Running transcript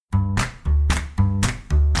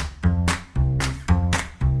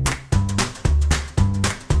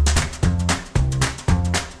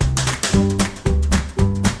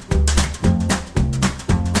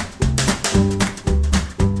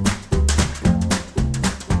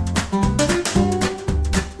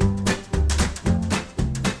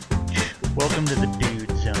to the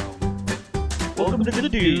Dude Zone. Welcome to the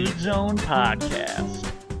Dude Zone podcast.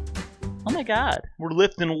 Oh my God. We're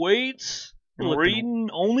lifting weights and we're eating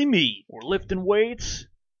only meat. We're lifting weights,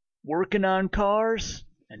 working on cars,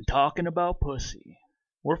 and talking about pussy.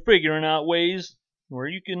 We're figuring out ways where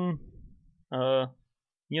you can,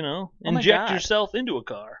 inject yourself into a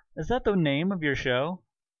car. Is that the name of your show?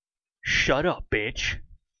 Shut up, bitch.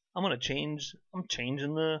 I'm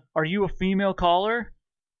changing the... Are you a female caller?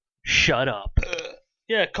 Shut up.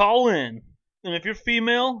 Yeah, call in. And if you're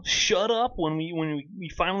female, shut up when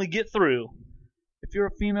we finally get through. If you're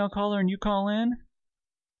a female caller and you call in,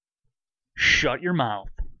 shut your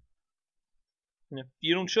mouth. And if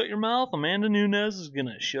you don't shut your mouth, Amanda Nunes is going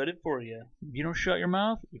to shut it for you. If you don't shut your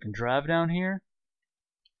mouth, you can drive down here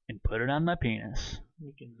and put it on my penis.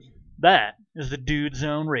 That is the Dude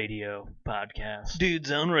Zone Radio podcast. Dude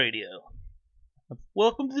Zone Radio.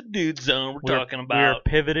 Welcome to the Dude Zone. We're We're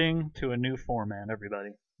pivoting to a new format, everybody.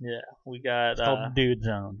 Yeah, we got... It's called the Dude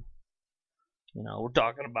Zone. We're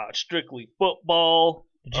talking about strictly football.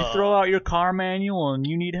 Did you throw out your car manual and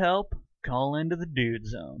you need help? Call into the Dude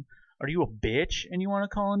Zone. Are you a bitch and you want to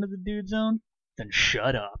call into the Dude Zone? Then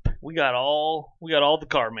shut up. We got all the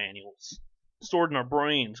car manuals stored in our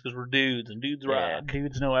brains because we're dudes and dudes rock. Yeah,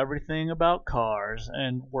 dudes know everything about cars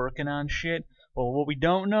and working on shit. But what we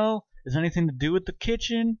don't know is anything to do with the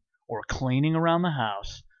kitchen or cleaning around the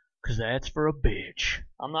house. Because that's for a bitch.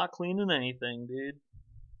 I'm not cleaning anything, dude.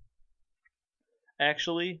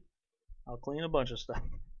 Actually, I'll clean a bunch of stuff.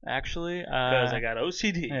 Actually, because I got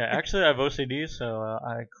OCD. Yeah, actually I have OCD, so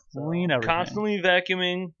I clean everything. Constantly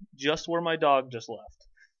vacuuming just where my dog just left.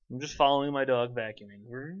 I'm just following my dog vacuuming.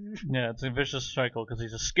 Yeah, it's a vicious cycle because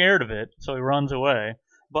he's scared of it, so he runs away.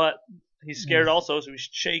 But he's scared also, so he's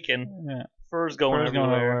shaking. Yeah. Fur's going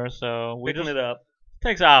everywhere. So we picking just it up.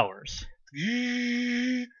 Takes hours.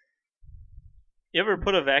 You ever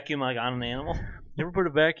put a vacuum on an animal? You ever put a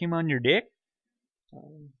vacuum on your dick?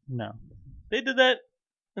 No. They did that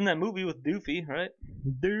in that movie with Doofy, right?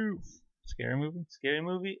 Doof. Scary movie? Scary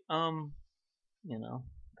movie. Parody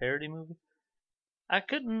movie. That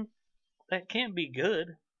can't be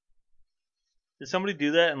good. Did somebody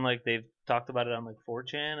do that and they've talked about it on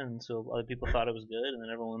 4chan and so other people thought it was good and then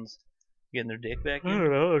everyone's getting their dick back in? I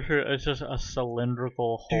don't know. It's just a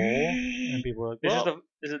cylindrical hole and people are like,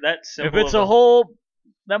 is it that simple? If it's a hole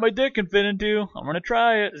that my dick can fit into, I'm going to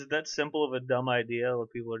try it. Is it that simple of a dumb idea where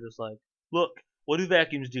people are just like, look, what do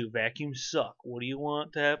vacuums do? Vacuums suck. What do you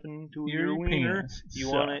want to happen to your wiener? You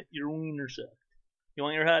want your wiener sucked. You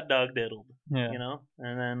want your hot dog diddled. Yeah.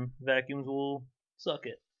 And then vacuums will suck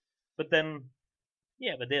it. But then,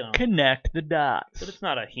 yeah, but they don't. Connect the dots. But it's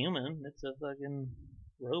not a human. It's a fucking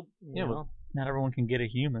rope. You know? Not everyone can get a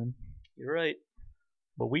human. You're right.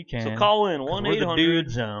 But we can. So call in 1-800 Dude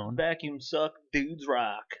Zone. Vacuum suck, dudes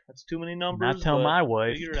rock. That's too many numbers. Not tell my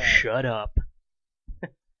wife. Shut up.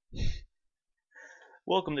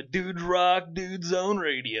 Welcome to Dudes Rock, Dude Zone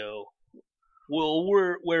Radio. Well,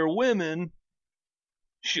 where women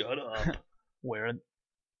shut up. Where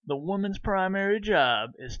the woman's primary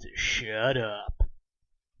job is to shut up.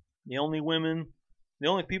 The only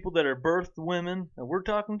people that are birthed women that we're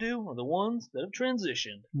talking to are the ones that have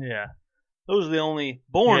transitioned. Yeah. Those are the only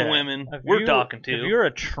born women we're talking to. If you're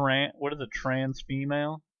a trans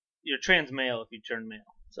female? You're trans male if you turn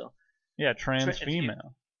male. So. Yeah, trans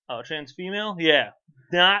female. Oh, trans female? Yeah.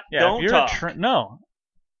 Don't talk. No.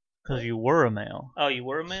 Because you were a male. Oh, you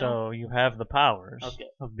were a male? So you have the powers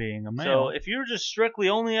of being a male. So if you're just strictly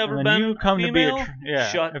only ever and been you come female, to be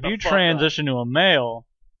shut if the you fuck transition to a male,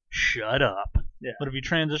 shut up. Yeah. But if you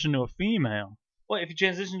transition to a female... What, if you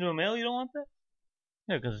transition to a male, you don't want that?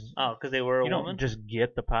 Yeah, because... Oh, because they were a woman? You don't just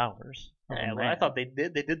get the powers. Yeah, well, I thought they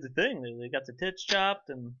did. They did the thing. They got the tits chopped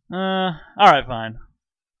and... Alright, fine.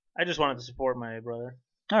 I just wanted to support my brother.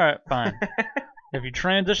 Alright, fine. If you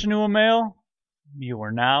transition to a male, you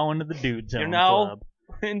are now into the Dude Zone Club.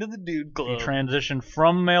 Into the Dude Club. If you transition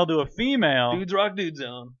from male to a female, Dudes Rock Dude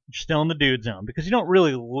Zone. You're still in the Dude Zone because you don't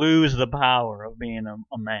really lose the power of being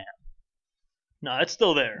a man. No, it's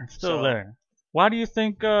still there. It's still there. Why do you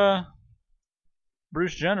think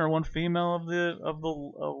Bruce Jenner won Female of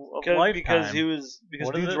Lifetime? Because Dudes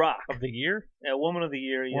Rock of the Year. Yeah, Woman of the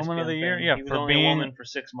Year. Woman of the Year. Yeah, he was only a woman for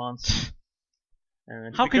 6 months.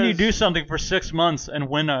 How can you do something for 6 months and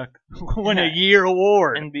win a year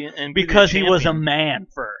award? Because he was a man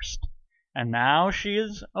first, and now she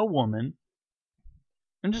is a woman.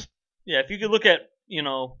 And just if you could look at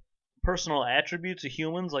personal attributes of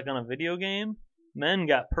humans like on a video game, men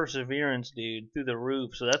got perseverance, dude, through the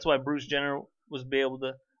roof. So that's why Bruce Jenner was able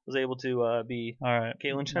to was able to be All right.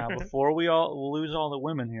 Caitlyn Jenner. Now, before we all lose all the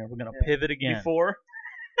women here, we're gonna pivot again. Before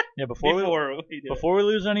Before we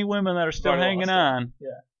lose any women that are still hanging on. Yeah.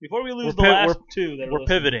 Before we lose the last two that are we're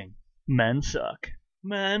pivoting. Men suck.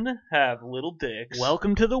 Men have little dicks.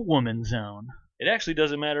 Welcome to the woman zone. It actually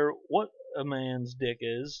doesn't matter what a man's dick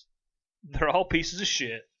is. They're all pieces of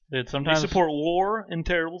shit. Dude, sometimes they support war and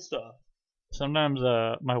terrible stuff. Sometimes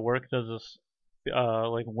my work does this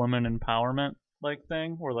like woman empowerment like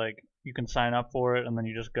thing where like you can sign up for it and then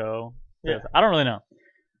you just go. Yeah. I don't really know.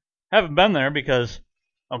 Haven't been there because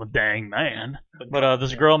I'm a dang man. But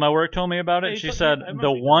this girl at my work told me about it. She said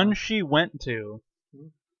the one she went to,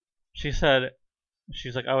 she said,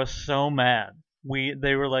 she's like, I was so mad.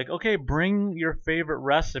 They were like, okay, bring your favorite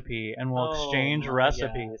recipe and we'll exchange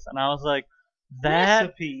recipes. And I was like,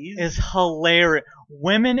 that is hilarious.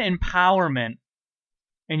 Women empowerment.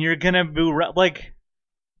 And you're going to be like,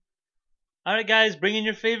 all right, guys, bring in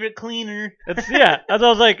your favorite cleaner. As I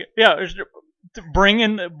was like, yeah, bring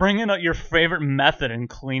in your favorite method in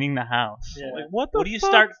cleaning the house. Yeah. Like, what do you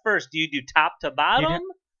start first? Do you do top to bottom?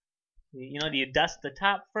 Do you dust the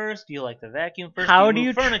top first? Do you like the vacuum first? How do you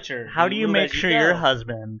move furniture? How do you make sure your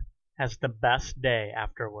husband has the best day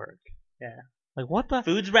after work? Yeah. Like, what the?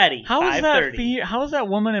 Food's ready. How is that? How is that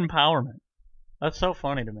woman empowerment? That's so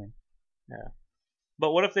funny to me. Yeah.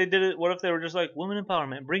 But what if they did it? What if they were just like, women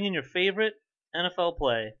empowerment, bring in your favorite NFL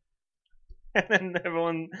play, and then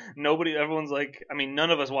everyone's like, I mean, none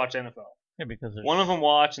of us watch NFL. Yeah, because one of them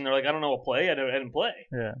watch and they're like, I don't know what play. I didn't play.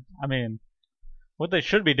 Yeah, I mean, what they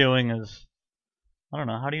should be doing is, I don't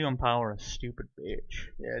know, how do you empower a stupid bitch?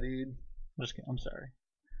 Yeah, dude. I'm sorry.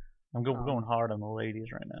 We're going hard on the ladies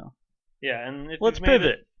right now. Yeah, and let's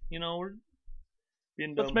pivot. We're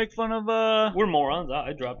being dumb. Let's make fun of. We're morons.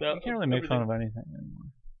 I dropped out. You can't really make fun of anything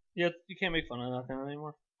anymore. Yeah, you can't make fun of nothing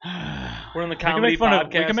anymore. We're in the comedy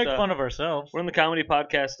podcast. We can make fun of ourselves. We're in the comedy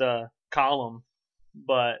podcast column,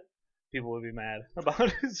 but people would be mad about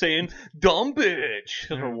it, saying "dumb bitch"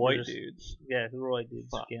 because we're white dudes. Yeah, we're white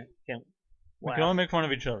dudes. Can't. We can only make fun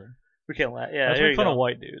of each other. We can't laugh. Yeah, let's make fun of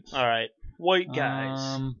white dudes. All right, white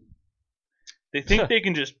guys. They think they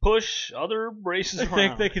can just push other races around. They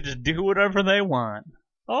think they can just do whatever they want.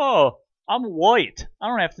 Oh, I'm white. I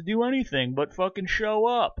don't have to do anything but fucking show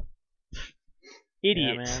up.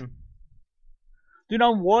 Idiots. Yeah, man. Dude,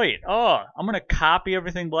 I'm white. Oh, I'm going to copy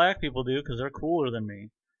everything black people do because they're cooler than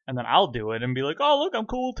me. And then I'll do it and be like, oh, look, I'm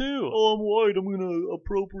cool too. Oh, I'm white. I'm going to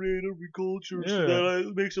appropriate every culture so that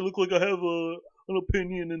it makes it look like I have an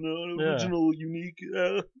opinion and an original, unique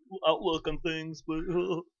outlook on things. But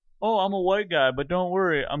oh, I'm a white guy, but don't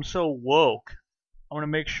worry, I'm so woke. I'm gonna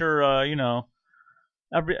make sure, I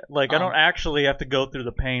don't actually have to go through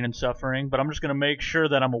the pain and suffering, but I'm just gonna make sure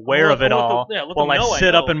that I'm aware of it all while I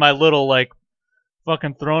sit up in my little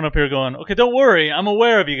fucking throne up here, going, okay, don't worry, I'm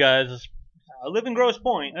aware of you guys. I live in Grosse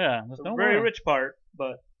Pointe. Yeah, it's a very rich part,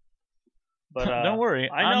 but don't worry,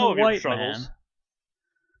 I know I'm a white struggles. Man.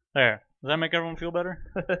 There, does that make everyone feel better?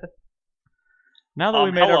 Now that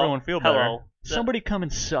we made everyone feel better. Somebody come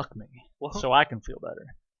and suck me so I can feel better.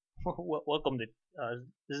 Welcome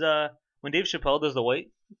to when Dave Chappelle does the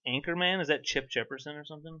white anchor man, is that Chip Chipperson or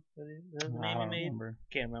something? Is that the name he made?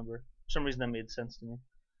 Can't remember. For some reason that made sense to me.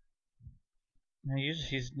 Yeah,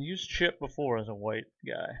 he's used Chip before as a white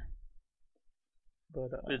guy.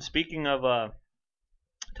 But speaking of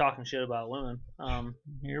talking shit about women,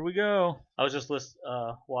 here we go. I was just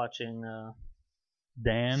watching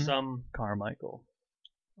Dan Carmichael.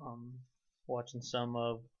 Watching some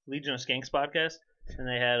of Legion of Skanks podcast, and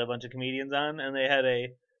they had a bunch of comedians on, and they had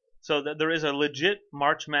there is a legit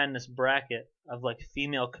March Madness bracket of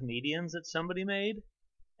female comedians that somebody made,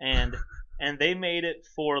 and they made it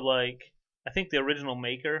for I think the original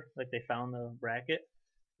maker, they found the bracket.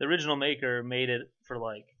 The original maker made it for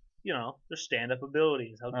their stand-up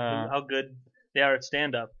abilities, how good they are at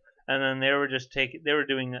stand-up, and then they were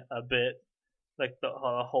doing a bit the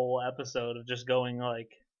whole episode of just going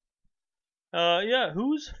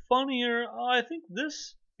who's funnier? Oh, I think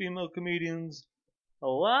this female comedian's a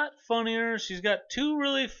lot funnier. She's got two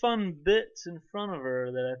really fun bits in front of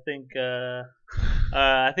her that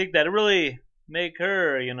I think that really make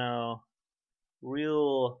her,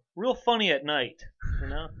 real funny at night,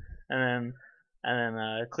 and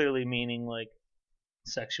then clearly meaning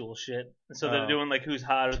sexual shit. So they're doing who's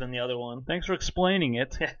hotter than the other one. Thanks for explaining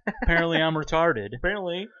it. Apparently I'm retarded.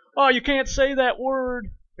 Apparently. Oh, you can't say that word.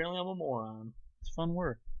 Apparently I'm a moron. It's a fun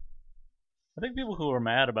word. I think people who are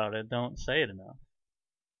mad about it don't say it enough.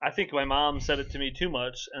 I think my mom said it to me too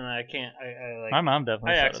much, and I can't. My mom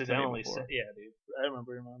definitely. I accidentally said, yeah, dude. I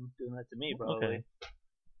remember your mom doing that to me, probably. Okay.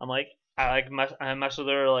 I'm like, I mess with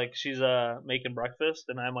her like she's making breakfast,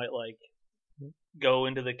 and I might like go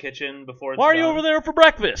into the kitchen before it's Why are you done. over there for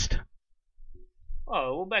breakfast?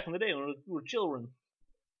 Oh, well, back in the day when we were children.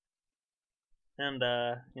 And,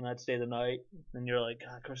 I'd stay the night, and you're like,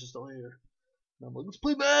 God, Chris is still here. And I'm like, let's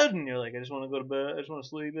play bed. And you're like, I just want to go to bed. I just want to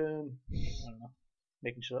sleep in. I don't know.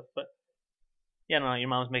 Making shit up. But, yeah, no, your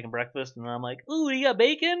mom's making breakfast, and then I'm like, ooh, you got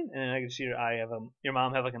bacon? And I can see your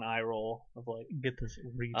mom have like an eye roll of like, Get this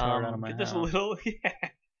retard out of my get house. this little, yeah.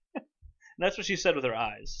 And that's what she said with her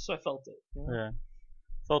eyes, so I felt it. You know? Yeah.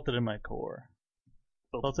 Felt it in my core.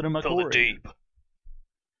 Felt it in my felt core. it deep.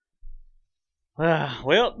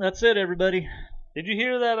 Well, that's it, everybody. Did you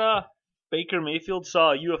hear that Baker Mayfield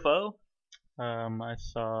saw a UFO? I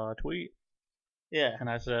saw a tweet, Yeah, and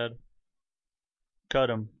I said, cut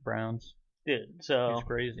him, Browns. dude. So He's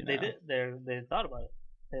crazy they now. did. They thought about it.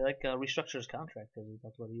 They like restructured his contract because he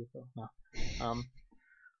talked about a UFO. No.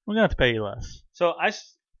 We're going to have to pay you less. So I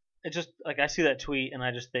just like I see that tweet and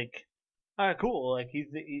I just think, all right, cool. Like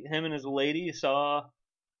him and his lady saw.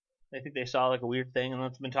 I think they saw like a weird thing, and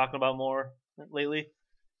that's been talking about more lately.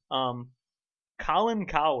 Colin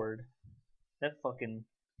Cowherd, that fucking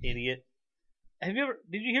idiot. Did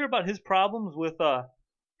you hear about his problems with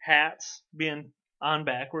hats being on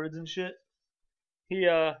backwards and shit? He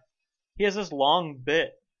has this long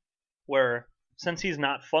bit where since he's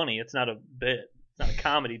not funny, it's not a bit, it's not a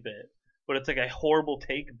comedy bit, but it's like a horrible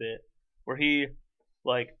take bit where he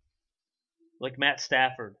like Matt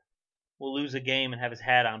Stafford will lose a game and have his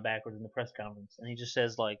hat on backwards in the press conference, and he just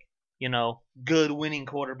says like, good winning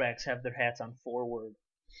quarterbacks have their hats on forward,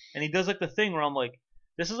 and he does like the thing where I'm like,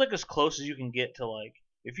 this is like as close as you can get to like,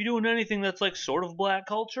 if you're doing anything that's like sort of black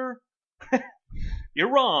culture,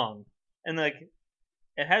 you're wrong, and like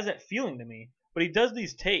it has that feeling to me. But he does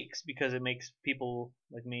these takes because it makes people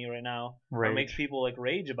like me right now, or it makes people like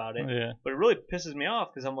rage about it. Yeah. But it really pisses me off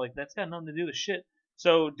because I'm like, that's got nothing to do with shit.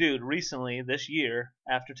 So, dude, recently this year,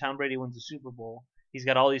 after Tom Brady wins the Super Bowl, he's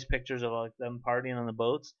got all these pictures of like them partying on the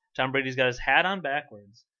boats. Tom Brady's got his hat on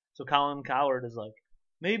backwards. So Colin Cowherd is like,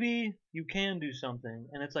 maybe you can do something,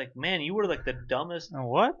 and it's like, man, you were like the dumbest.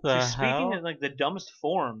 What the She's speaking hell? in like the dumbest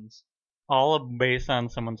forms. All based on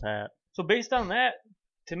someone's hat. So based on that,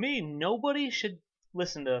 to me, nobody should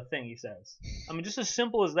listen to a thing he says. I mean, just as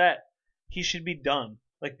simple as that, he should be done.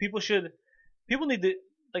 Like people need to,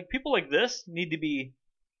 like people like this need to be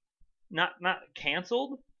not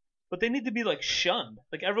canceled, but they need to be like shunned.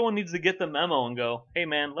 Like everyone needs to get the memo and go, hey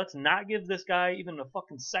man, let's not give this guy even a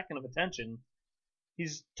fucking second of attention.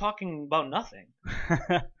 He's talking about nothing.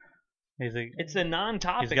 It's a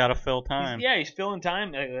non-topic. He's got to fill time. He's filling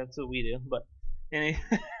time. That's what we do. But and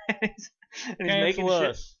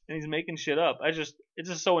he's making shit up. It's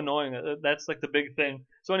just so annoying. That's like the big thing.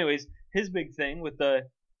 So, anyways, his big thing with the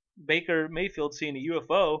Baker Mayfield seeing a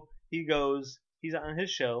UFO, he's on his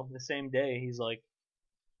show the same day. He's like,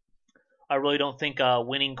 I really don't think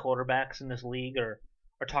winning quarterbacks in this league are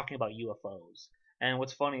talking about UFOs. And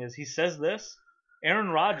what's funny is he says this. Aaron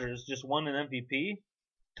Rodgers just won an MVP.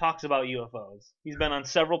 Talks about UFOs. He's been on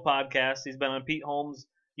several podcasts. He's been on Pete Holmes'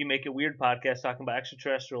 You Make It Weird podcast talking about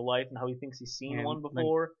extraterrestrial life and how he thinks he's seen one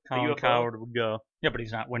before. Colin Cowherd would go, yeah, but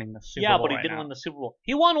he's not winning the Super Bowl. Yeah, but he right didn't now. win the Super Bowl.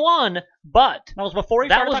 He won one, but that was before he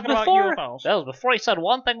started talking about UFOs. That was before he said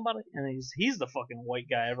one thing about it. And he's the fucking white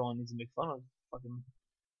guy everyone needs to make fun of. Fucking,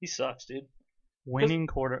 he sucks, dude. Winning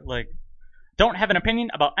don't have an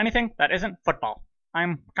opinion about anything that isn't football.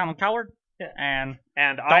 I'm Colin Cowherd. Yeah.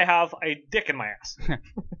 And I have a dick in my ass.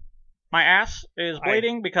 My ass is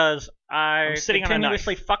bleeding because I'm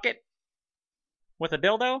continuously fuck it with a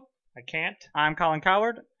dildo. I can't. I'm Colin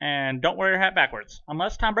Cowherd, and don't wear your hat backwards.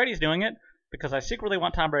 Unless Tom Brady's doing it, because I secretly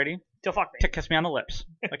want Tom Brady to kiss me on the lips,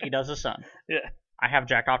 like he does his son. Yeah. I have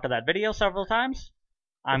jacked off to that video several times.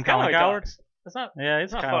 I'm Colin Cowherd. It's not. Yeah,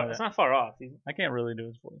 it's not far off. I can't really do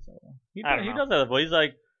his voice that well. He know. does that voice. He's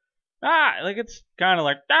like, it's kind of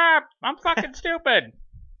like, I'm fucking stupid.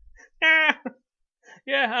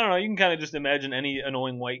 Yeah, I don't know. You can kind of just imagine any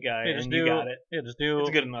annoying white guy, and you got it. Yeah, just do. It's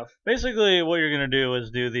good enough. Basically, what you're gonna do is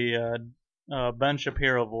do the Ben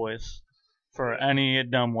Shapiro voice for any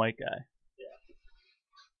dumb white guy. Yeah.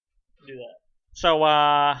 Do that. So,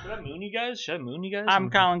 Should I moon you guys? I'm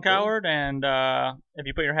Colin Cowherd, and if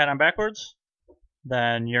you put your hat on backwards,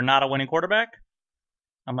 then you're not a winning quarterback.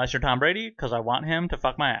 Unless you're Tom Brady, because I want him to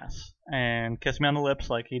fuck my ass and kiss me on the lips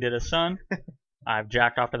like he did his son. I've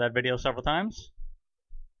jacked off to that video several times.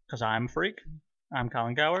 Because I'm a freak. I'm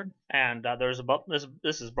Colin Cowherd. And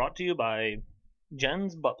this is brought to you by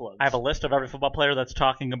Jen's butt plugs. I have a list of every football player that's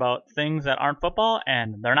talking about things that aren't football,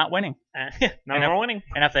 and they're not winning. None of them are winning.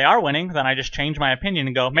 And if they are winning, then I just change my opinion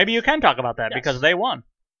and go, maybe you can talk about that because they won.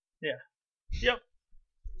 Yeah. Yep.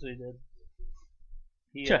 So he did.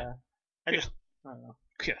 He, Yeah. I don't know.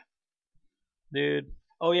 Yeah. Dude.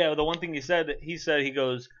 Oh, yeah, the one thing he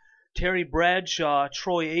goes, Terry Bradshaw,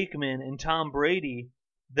 Troy Aikman, and Tom Brady,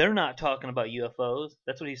 they're not talking about UFOs.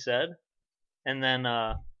 That's what he said. And then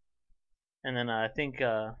I think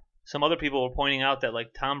some other people were pointing out that,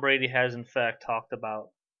 like, Tom Brady has, in fact, talked about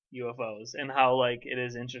UFOs and how, like, it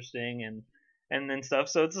is interesting and then stuff.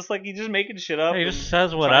 So it's just like he's just making shit up. He just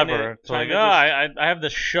says whatever. It's like, I have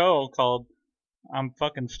this show called I'm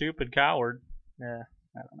Fucking Stupid Coward. Yeah.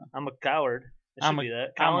 I don't know. I'm a coward. It should be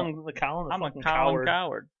that. I'm the fucking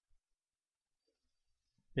coward.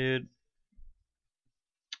 Dude.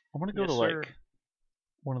 I want to go to, like,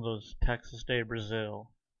 one of those Texas de Brazil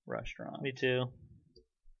restaurants. Me too.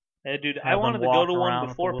 Hey, dude, I wanted to go to one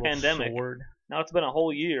before pandemic. Sword. Now it's been a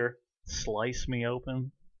whole year. Slice me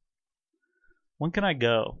open. When can I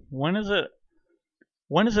go? When is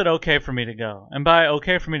it okay for me to go? And by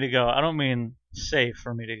okay for me to go, I don't mean safe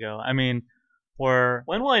for me to go. I mean where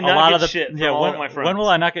when will I not get shit from all of my friends? When will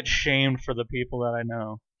I not get shamed for the people that I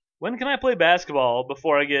know? When can I play basketball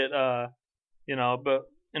before I get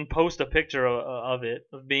and post a picture of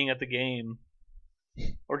being at the game?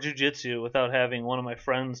 Or jiu-jitsu without having one of my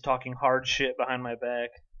friends talking hard shit behind my back.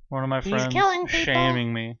 One of my friends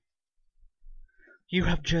shaming me. You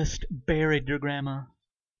have just buried your grandma.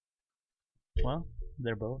 Well,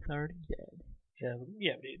 they're both already dead.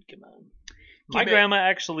 Yeah, dude, come on. My grandma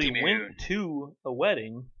actually went to a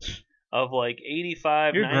wedding of like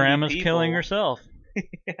 85, Your 90 grandma's people. killing herself.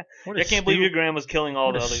 Yeah. I can't believe your grandma's killing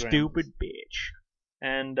all the other grandmas. Stupid bitch.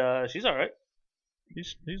 And she's all right.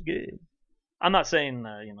 She's good. I'm not saying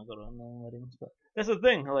go to weddings, but that's the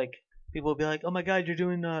thing. Like people will be like, "Oh my God, you're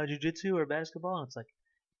doing jiu-jitsu or basketball," and it's like,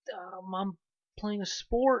 I'm playing a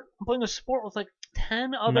sport. I'm playing a sport with like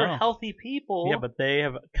 10 other healthy people. Yeah, but they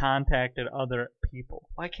have contacted other people.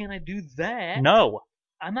 Why can't I do that? No.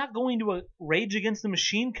 I'm not going to a Rage Against the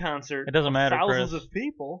Machine concert. It doesn't matter, thousands Chris. of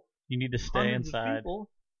people. You need to stay inside.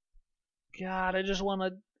 God, I just want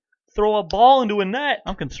to throw a ball into a net.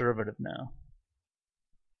 I'm conservative now.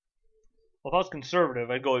 Well, if I was conservative,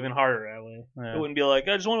 I'd go even harder that way. Yeah. It wouldn't be like,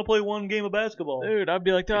 I just want to play one game of basketball. Dude, I'd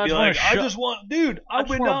be like, I just want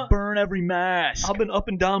to burn every mask. I've been up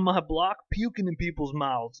and down my block puking in people's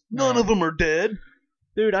mouths. None of them are dead.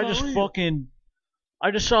 Dude, I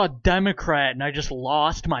just saw a Democrat and I just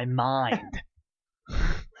lost my mind.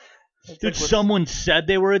 Dude, someone said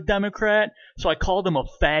they were a Democrat, so I called them a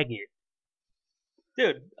faggot.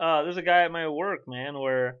 Dude, there's a guy at my work, man,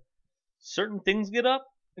 where certain things get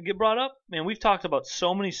brought up. Man, we've talked about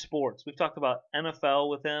so many sports. We've talked about NFL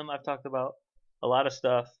with him. I've talked about a lot of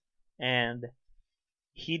stuff, and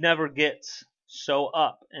he never gets so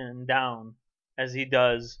up and down as he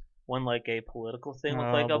does when like a political thing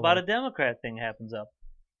about a Democrat thing happens up,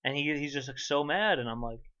 and he's just like so mad, and I'm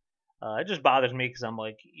like, it just bothers me because I'm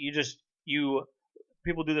like,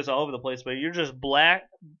 people do this all over the place, but you're just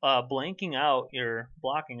blocking out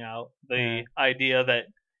the idea that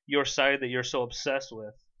your side that you're so obsessed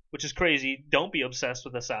with, which is crazy. Don't be obsessed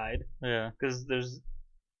with a side. Yeah. Because there's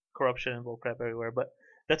corruption and bullcrap everywhere. But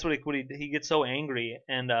that's what he gets so angry,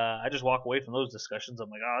 and I just walk away from those discussions. I'm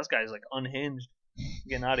like, this guy's like unhinged.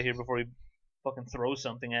 Getting out of here before he fucking throws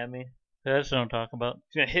something at me. Yeah, that's what I'm talking about.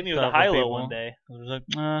 He's gonna hit me with a high-low one day. I was like,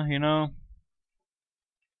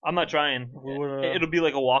 I'm not trying. It'll be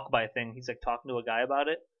like a walk-by thing. He's like talking to a guy about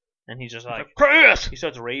it, and he's just like, Chris! He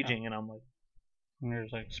starts raging, and I'm like, and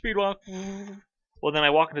there's like, speed walk. Well, then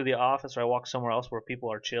I walk into the office, or I walk somewhere else where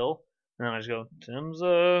people are chill, and then I just go, Tim's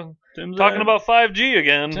talking about 5G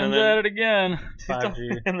again. Tim's at it again.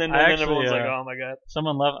 5G. and then everyone's like, oh my God.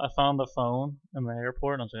 Someone left. I found the phone in the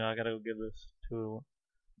airport, and I was like, I gotta go give this to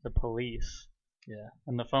the police. Yeah.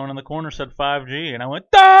 And the phone in the corner said 5G, and I went,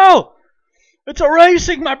 no! It's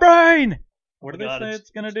erasing my brain! What do they say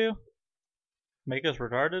it's gonna do? Make us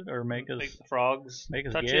retarded, or make the frogs make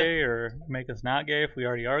us gay, or make us not gay if we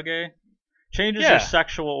already are gay? Changes your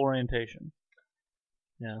sexual orientation.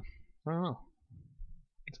 Yeah. I don't know.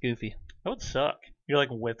 It's goofy. That would suck. You're like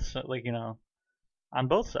on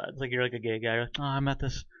both sides. Like you're like a gay guy. You're like,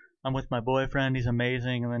 I'm with my boyfriend. He's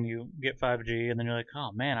amazing. And then you get 5G, and then you're like,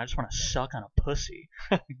 oh man, I just want to suck on a pussy.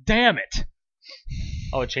 Damn it.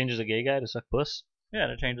 Oh, it changes a gay guy to suck puss?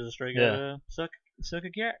 Yeah, it changes a straight guy to suck a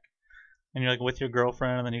yak. And you're like with your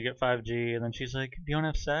girlfriend, and then you get 5G, and then she's like, do you want to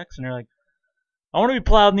have sex? And you're like, I want to be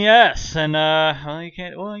plowed in the ass. And you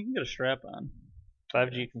can't. Well, you can get a strap on.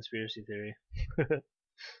 5G conspiracy theory.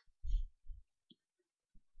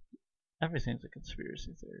 Everything's a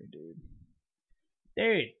conspiracy theory, dude.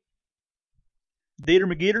 Hey, Dieter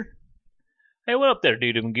McGeeter. Hey, what up there,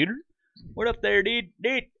 dude and Gooter? What up there, dude?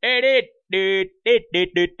 Hey, dude.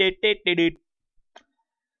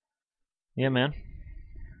 Yeah, man.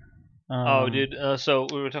 Dude. So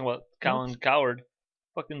we were talking about Colin Cowherd.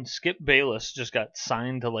 Fucking Skip Bayless just got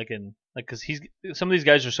signed to because some of these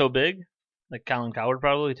guys are so big, like Colin Cowherd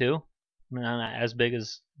probably too. I mean, not as big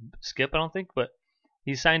as Skip, I don't think, but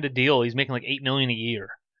he signed a deal. He's making like $8 million a year.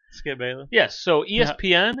 Skip Bayless. Yes. So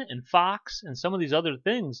ESPN and Fox and some of these other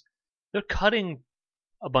things, they're cutting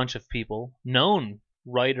a bunch of people, known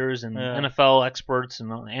writers and NFL experts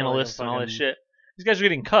and analysts and all that shit. These guys are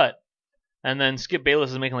getting cut, and then Skip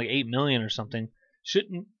Bayless is making like $8 million or something.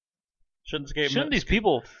 Shouldn't these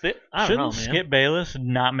people fit? I don't know, man. Skip Bayless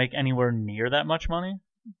not make anywhere near that much money?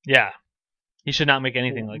 Yeah, he should not make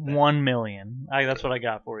anything like that. $1 million. That's what I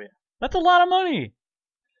got for you. That's a lot of money.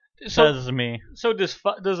 Says me. So did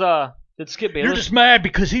Skip Bayless? You're just mad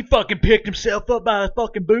because he fucking picked himself up by his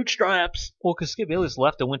fucking bootstraps. Well, because Skip Bayless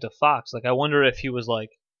left and went to Fox. Like, I wonder if he was like,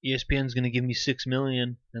 ESPN's gonna give me $6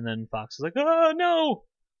 million, and then Fox is like, oh no.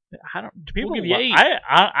 Do people give you 8?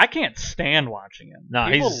 I can't stand watching him. No,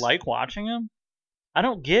 people like watching him. I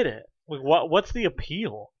don't get it. Like, what's the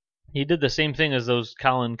appeal? He did the same thing as those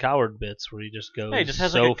Colin Cowherd bits where he just goes he just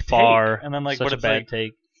has so like a far, take, and then like such what a it's bad like,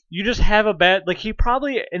 take. You just have a bad he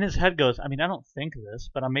probably in his head goes, I mean, I don't think this,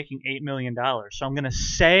 but I'm making $8 million, so I'm gonna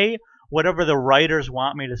say whatever the writers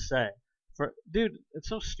want me to say. Dude, it's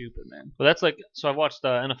so stupid, man. Well, that's so I've watched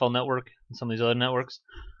NFL Network and some of these other networks,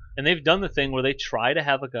 and they've done the thing where they try to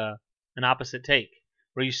have like an opposite take,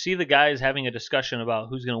 where you see the guys having a discussion about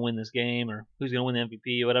who's going to win this game or who's going to win the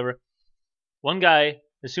MVP or whatever. One guy,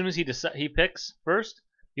 as soon as he picks first,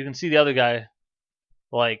 you can see the other guy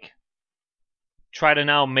try to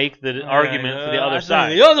now make the argument for the other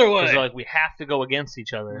side. The other way. Because they're like, we have to go against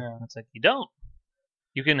each other. Yeah. It's like, you don't.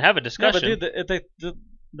 You can have a discussion. Yeah, but dude,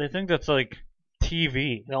 they think that's like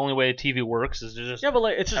TV. The only way TV works is to just but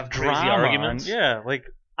it's just crazy arguments. Yeah, like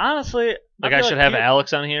honestly, I should have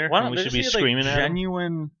Alex on here. Why don't we they should be see, screaming at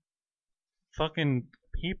genuine fucking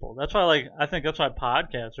people. That's why I think that's why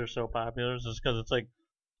podcasts are so popular. Is just because it's like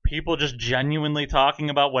people just genuinely talking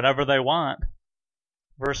about whatever they want,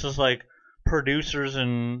 versus like producers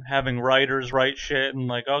and having writers write shit and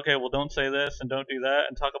like, okay, well, don't say this and don't do that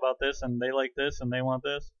and talk about this and they like this and they want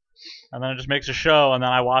this, and then it just makes a show, and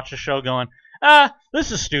then I watch a show going,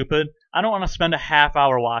 this is stupid. I don't want to spend a half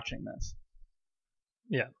hour watching this.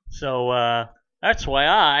 Yeah. So that's why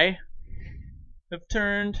I have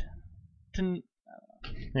turned to.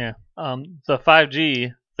 Yeah. The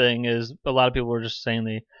 5G thing is a lot of people were just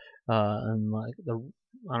saying and like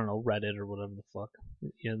I don't know, Reddit or whatever the fuck.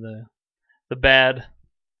 Yeah, the bad,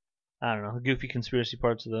 I don't know, the goofy conspiracy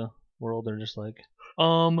parts of the world are just like,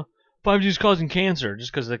 5G is causing cancer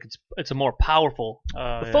just because like it's a more powerful.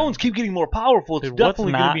 The phones keep getting more powerful. It's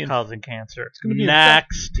definitely going to be causing cancer. It's going to be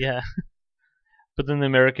next. Yeah. But then the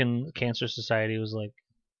American Cancer Society was like,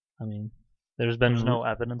 I mean, there's no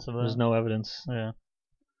evidence of that. There's no evidence. Yeah.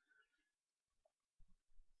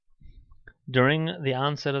 During the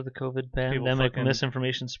onset of the COVID pandemic,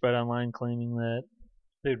 misinformation spread online claiming that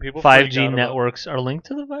 5G networks are linked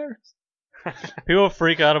to the virus. People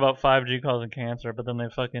freak out about 5G causing cancer, but then they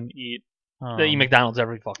fucking eat. They eat McDonald's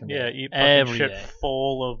every fucking day. Yeah, eat fucking every shit day.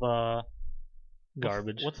 full of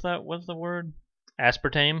garbage. What's that? What's the word?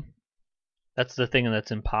 Aspartame. That's the thing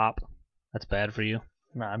that's in pop. That's bad for you.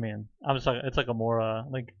 No, I mean, I'm just like, it's like a more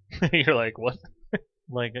like. You're like, what?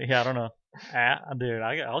 Like, yeah, I don't know. Dude,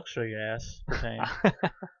 I'll show you aspartame.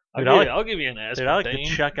 I'll give you an aspartame. Dude, I like to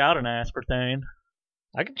check out an aspartame.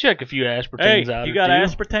 I can check a few aspartames out. You got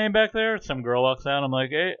aspartame back there? Some girl walks out. I'm like,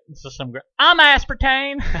 hey, it's just some girl. I'm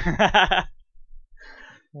aspartame.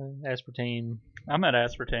 Aspartame. I met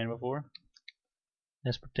aspartame before.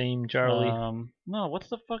 Aspartame Charlie. No, what's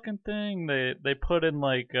the fucking thing they put in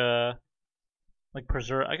like I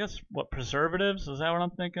guess what, preservatives? Is that what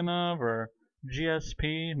I'm thinking of, or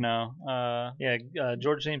GSP? No.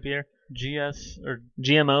 George St. Pierre. GS or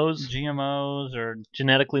GMOs or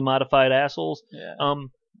genetically modified assholes. Yeah. I don't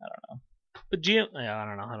know. But I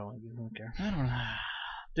don't know. I don't care. I don't know.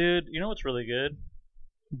 Dude, you know what's really good?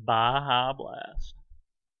 Baja Blast.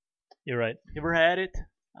 You're right. You ever had it?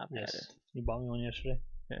 I've had it. You bought me one yesterday.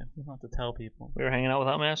 Yeah, you don't have to tell people. We were hanging out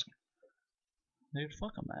without mask. Dude,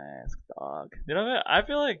 fuck a mask, dog. Dude, I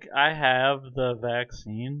feel like I have the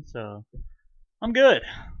vaccine, so I'm good.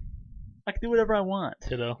 I can do whatever I want.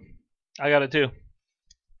 Ditto. I got it too.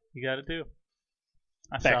 You got it too.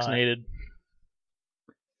 Vaccinated.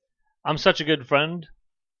 I'm such a good friend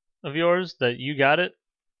of yours that you got it,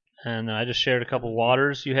 and I just shared a couple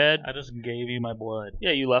waters you had. I just gave you my blood.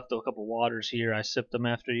 Yeah, you left a couple waters here. I sipped them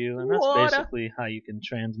after you, and that's Water. basically how you can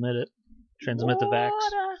transmit it. Transmit the Water.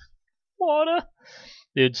 vax. Water.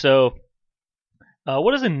 Dude, so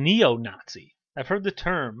what is a neo-Nazi? I've heard the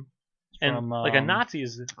term. And From, like a Nazi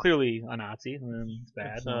is clearly a Nazi, and it's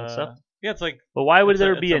bad It's, and all that stuff. yeah, it's like But why would it's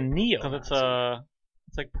there a- be it's a, a- neo? because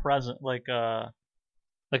it's like present, like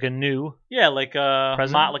like a new. yeah, like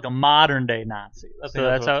Present? like a modern day Nazi. I think So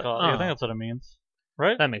that's that's what how- it's called. Yeah, I oh. think that's what it means,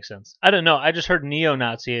 right? That makes sense. I don't know. I just heard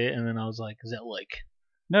neo-Nazi, and then I was like, is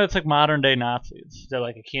No, it's like modern day Nazis. that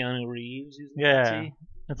like a Keanu Reeves? Who's a Yeah, Nazi?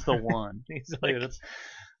 it's the one. He's like, Dude, it's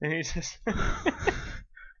and he's just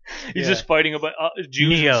he's Yeah. just fighting about Jews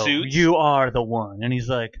Neo, in suits. you are the one, and he's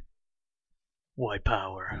like, white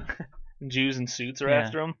power. Jews in suits are Yeah.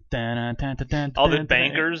 after him. Dun-dun-dun-dun-dun-dun. All the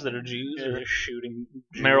bankers that are Jews, Yeah, or they're shooting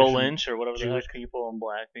Merrill Jewish and- Lynch, or whatever. Jewish people and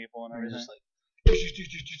black people and And he's everything.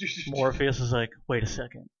 just like Morpheus is like, wait a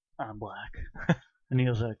second, I'm black. And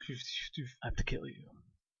Neo's like, I have to kill you.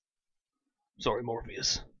 sorry,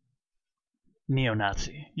 Morpheus.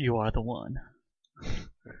 Neo-Nazi, you are the one.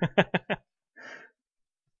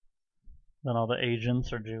 Then all the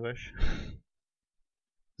agents are Jewish.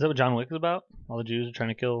 Is that what John Wick is about? All the Jews are trying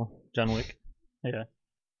to kill John Wick? Yeah.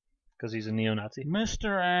 Because he's a neo-Nazi.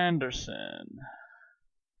 Mr. Anderson.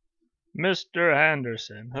 Mr.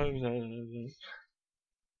 Anderson.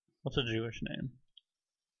 What's a Jewish name?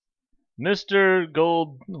 Mr.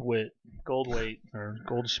 Goldweight, or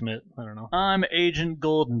Goldschmidt. I don't know. I'm Agent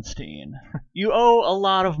Goldenstein. You owe a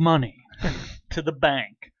lot of money to the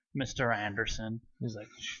bank, Mr. Anderson. He's like,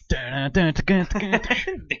 And it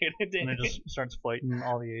just starts fighting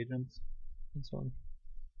all the agents. That's fun.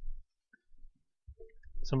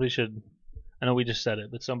 Somebody should. I know we just said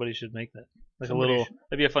it, but somebody should make that. Like Somebody a little. should.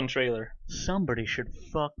 That'd be a fun trailer. Somebody should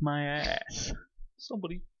fuck my ass.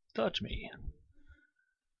 Somebody touch me.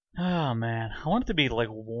 Oh man, I want it to be like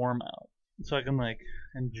warm out, so I can like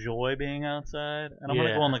enjoy being outside. And I want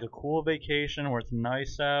to Yeah. go on like a cool vacation where it's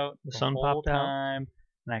nice out The sun whole popped out. time,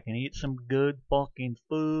 and I can eat some good fucking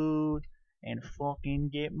food and fucking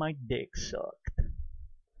get my dick sucked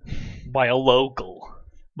By a local.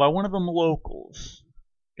 by one of them locals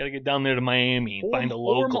Gotta get down there to Miami and find a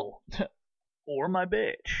local. or my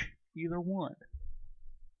bitch, either one,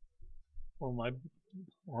 Or my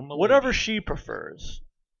whatever lady. she prefers.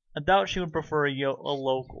 I doubt she would prefer a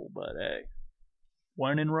local, but hey,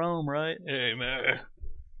 when in Rome, right? Hey, man.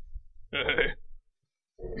 Hey.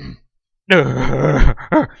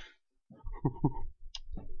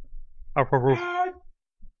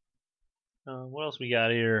 What else we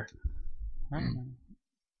got here?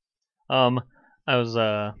 I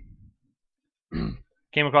was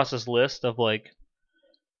came across this list of like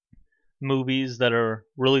movies that are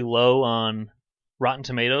really low on Rotten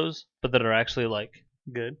Tomatoes, but that are actually like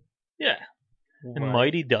Good. yeah. And Like-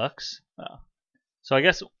 Mighty Ducks. So I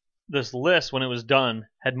guess this list, when it was done,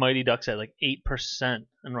 had Mighty Ducks at like 8%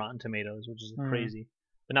 in Rotten Tomatoes, which is Mhm. crazy.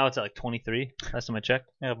 But now it's at like 23. Last time I checked,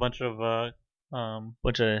 Yeah, a bunch of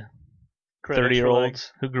bunch of critics were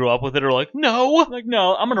 30-year-olds who grew up with it are like, no. like,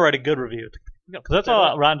 no, I'm gonna write a good review. Because that's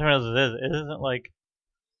all Rotten Tomatoes is. It isn't like,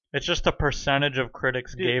 it's just a percentage of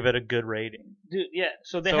critics Dude. gave it a good rating. Dude, yeah.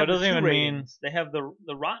 So they So have it doesn't the two even mean- ratings. They have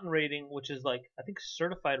the Rotten rating, which is like I think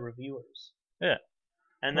certified reviewers. Yeah.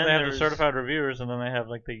 And Well, then they have the there's- certified reviewers, and then they have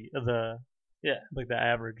like the Yeah. like the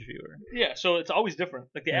average viewer. Yeah. So it's always different.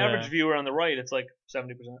 Like the Yeah. average viewer on the right, it's like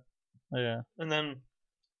 70%, Yeah. and then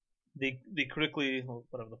the critically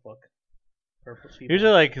whatever the fuck. Purpose people.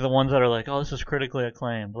 Usually like the ones that are like, oh, this is critically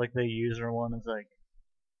acclaimed. Like the user one is like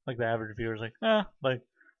the average viewer's like, like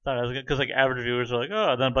thought it was good because like average viewers are like,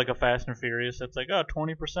 oh, then like a Fast and Furious, it's like, oh,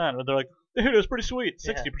 20%, or they're like, dude, it's pretty sweet,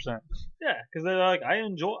 60%. Yeah, because they're like, I know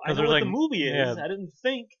 'Cause what there's, the like- movie is. yeah. I didn't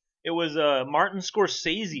think it was a Martin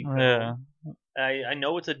Scorsese film. Yeah. I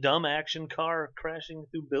know it's a dumb action car crashing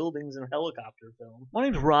through buildings and helicopter film. My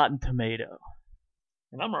name's Rotten Tomato.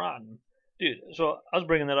 And I'm rotten. Dude, so I was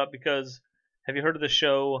bringing that up because have you heard of the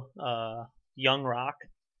show Young Rock?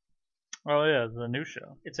 Oh yeah, the new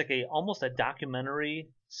show. It's like almost a documentary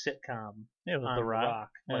sitcom Yeah, with on The Rock.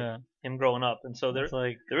 like Yeah. him growing up. And so It's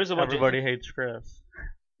like there is a bunch everybody hates Chris.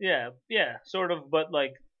 yeah, sort of, but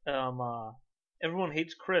like everyone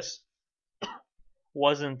hates Chris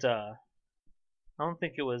wasn't I don't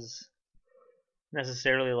think it was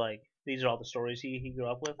necessarily like these are all the stories he grew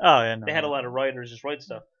up with. Oh yeah, no. They had a lot of writers just write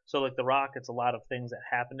stuff. So like The Rock, it's a lot of things that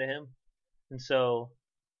happened to him, and so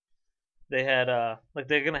they had like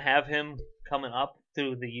they're gonna have him coming up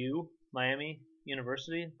to the U Miami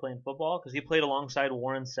University playing football because he played alongside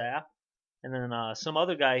Warren Sapp, and then some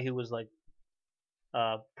other guy who was like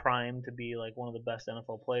primed to be like one of the best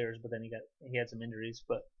NFL players, but then he had some injuries,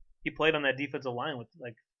 but he played on that defensive line with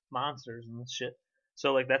like monsters and shit.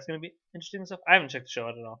 So like that's gonna be interesting stuff. I haven't checked the show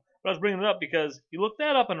out at all, but I was bringing it up because you look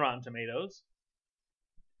that up on Rotten Tomatoes,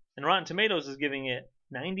 and Rotten Tomatoes is giving it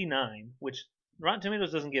 99, which Rotten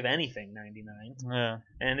Tomatoes doesn't give anything 99. Yeah.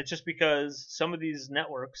 And it's just because some of these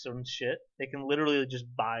networks and shit, they can literally just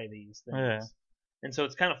buy these things. Yeah. And so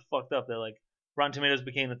it's kind of fucked up that like Rotten Tomatoes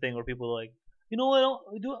became the thing where people are like, you know what,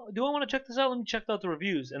 do I want to check this out? Let me check out the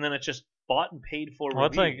reviews. And then it's just bought and paid for Well,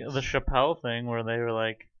 it's like reviews. the Chappelle thing where they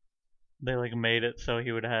made it so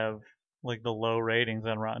he would have like the low ratings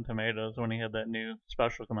on Rotten Tomatoes when he had that new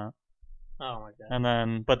special come out. Oh my god. And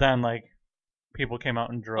then, but then like people came out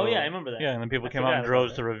in droves. Oh yeah, I remember that. Yeah, and then people I came out in forgot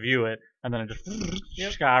droves about to review it, and then it just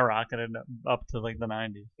Yep. skyrocketed up to like the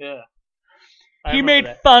 90s. Yeah. I He remember made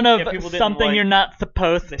that. fun of Yeah, people didn't something like- you're not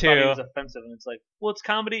supposed They thought he was to. offensive, and it's like, well, it's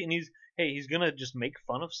comedy, and he's gonna just make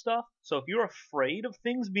fun of stuff. So if you're afraid of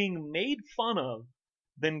things being made fun of,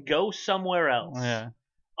 then go somewhere else. Yeah.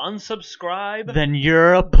 Unsubscribe. Then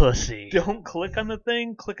you're a pussy. Don't click on the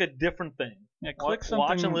thing. Click a different thing. Yeah, click Watch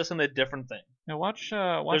something. and listen to a different thing. Yeah, watch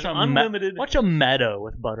There's a unlimited. watch a meadow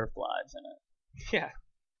with butterflies in it.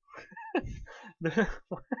 Yeah.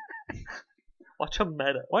 Watch a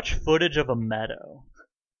meadow. Watch footage of a meadow.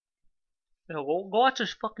 Yeah, go watch a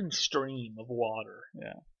fucking stream of water.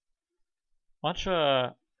 Watch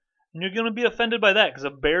And you're gonna be offended by that because a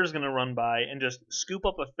bear's gonna run by and just scoop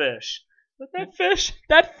up a fish. But that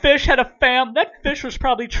fish had a that fish was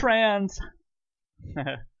probably trans.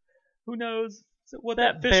 who knows what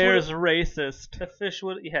That that fish bear's would. racist. That fish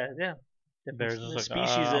would. Yeah. The bear's The just like,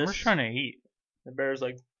 species I'm is. just trying to eat. The bear's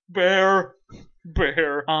like bear.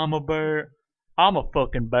 I'm a bear. I'm a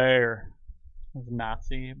fucking bear. It's a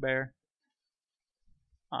Nazi bear.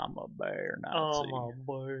 I'm a bear, Nazi.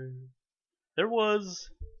 Bear. There was.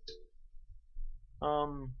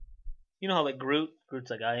 You know how like Groot's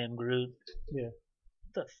like I am Groot. Yeah.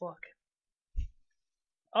 What the fuck?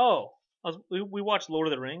 Oh, we watched Lord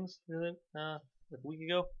of the Rings like a week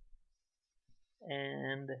ago,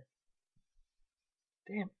 and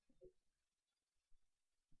damn,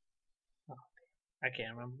 I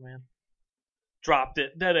can't remember, man. Dropped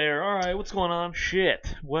it, dead air. All right, what's going on?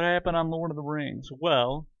 Shit. What happened on Lord of the Rings?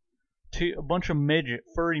 Well, a bunch of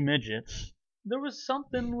furry midgets. There was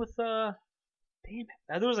something with damn it.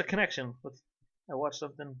 There was a connection with. I watched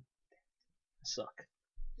something. I suck.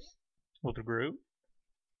 With the Groot?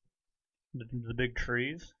 The big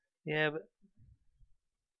trees? Yeah, but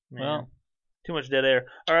man, Well, too much dead air.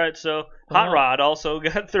 All right, so Well- Hot Rod also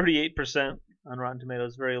got 38% on Rotten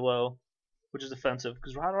Tomatoes, very low, which is offensive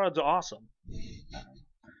because Hot Rod's awesome.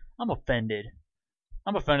 I'm offended.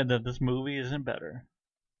 I'm offended that this movie isn't better.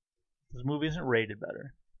 This movie isn't rated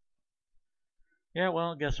better. Yeah,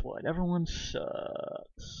 well, guess what? Everyone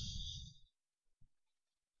sucks.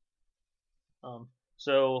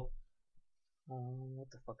 What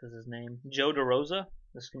the fuck is his name? Joe DeRosa,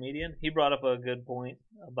 this comedian. He brought up a good point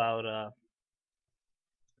about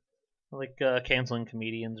canceling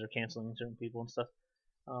comedians or canceling certain people and stuff.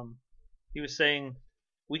 He was saying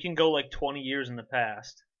we can go like 20 years in the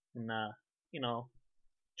past and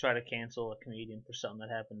try to cancel a comedian for something that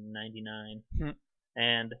happened in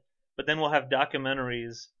 '99, but then we'll have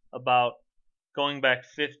documentaries about going back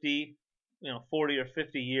 40 or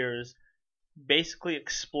 50 years, basically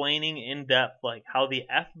explaining in depth like how the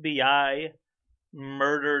FBI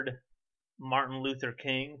murdered Martin Luther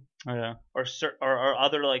King Yeah. or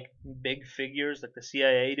other like big figures like the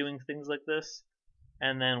CIA doing things like this,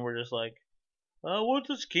 and then we're just like, we'll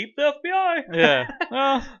just keep the FBI. Yeah.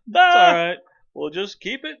 Well, That's all right. We'll just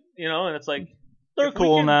keep it, and it's like They're if we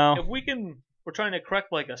cool can- now. If we're trying to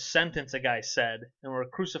correct like a sentence a guy said, and we're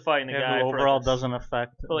crucifying a guy Who for overall like doesn't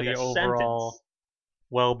affect for like the a overall sentence.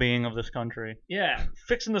 well-being of this country. Yeah,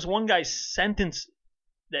 fixing this one guy's sentence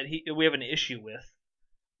that we have an issue with.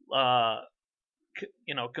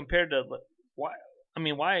 Compared to why? I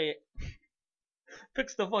mean, why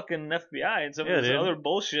fix the fucking FBI and some Yeah, of this dude. other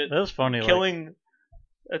bullshit? That's funny. Killing.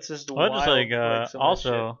 That's just Well, wild. just like some of that shit.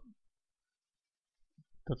 also,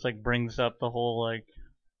 that's like brings up the whole like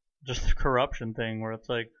just the corruption thing where it's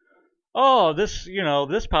like, oh, this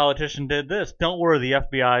politician did this. Don't worry, the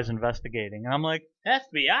FBI is investigating. And I'm like,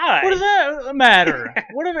 FBI. what does that matter?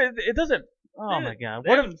 What if it doesn't? Oh my god! They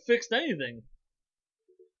What if? haven't fixed anything.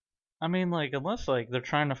 I mean, like, unless like they're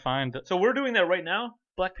trying to find. So we're doing that right now.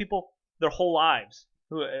 Black people, their whole lives,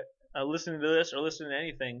 who are listening to this or listening to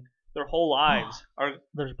anything, their whole lives are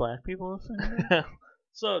There's black people listening.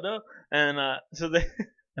 So dope. And so they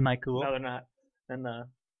Am I cool? no, they're not. And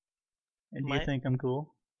And do you think I'm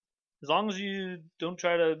cool? as long as you don't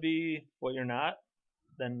try to be what you're not,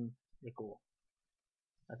 then you're cool.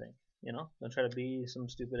 I think. Don't try to be some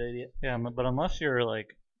stupid idiot. Yeah, but unless you're like,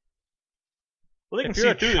 Well, they can if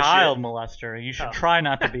you're see through a this child shit. molester, you should Oh. try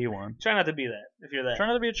not to be one. Try not to be that if you're that. Try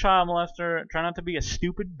not to be a child molester. Try not to be a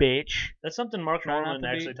stupid bitch. That's something Mark Try not Norman to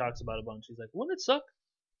be- actually talks about a bunch. He's like, wouldn't it suck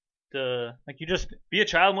to Like you just, be a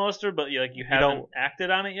child molester, but you haven't don't- acted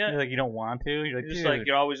on it yet? like you don't want to. You're like, You're just "Dude." like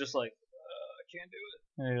you're always just like, I can't do it.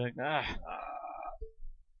 And you're like, ah.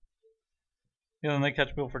 Yeah, then they catch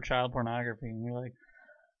people for child pornography, and you're like,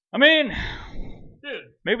 I mean,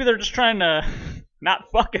 Dude. maybe they're just trying to not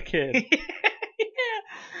fuck a kid. Yeah.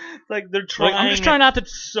 It's like they're trying. Like, I'm just trying not to.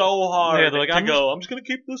 so hard Yeah, they're like, to I'm go. I'm just gonna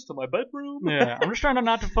keep this to my bedroom. Yeah, I'm just trying to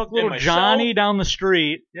not to fuck little myself. Johnny down the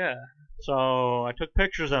street. Yeah. So I took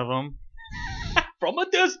pictures of him From a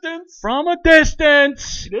distance. from a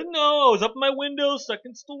distance. You didn't know. I was up in my window,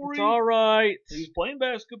 second story. It's all right. He was playing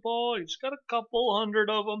basketball. He just got a couple hundred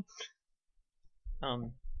of them.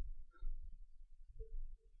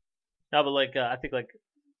 No, but like I think like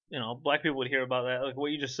black people would hear about that, like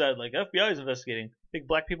what you just said. Like FBI is investigating. I think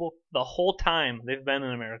black people the whole time they've been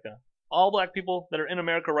in America. All black people that are in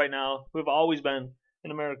America right now, who have always been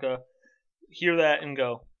in America, hear that and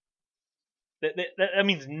go. That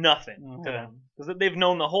means nothing to them because they've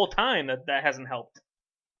known the whole time that hasn't helped.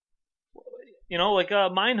 Like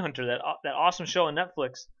Mindhunter, that awesome show on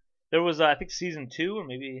Netflix. There was I think season 2 or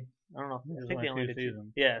maybe I don't know. I think they only did 2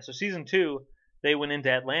 seasons. Yeah, so season 2 they went into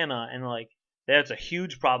Atlanta and like that's a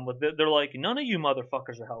huge problem with it. They're like none of you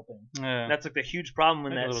motherfuckers are helping. Yeah. That's like the huge problem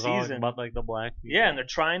in that it was always season. about like the black people. Yeah, and they're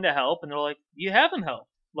trying to help and they're like you haven't helped.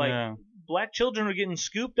 Like Yeah. black children are getting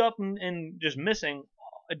scooped up and just missing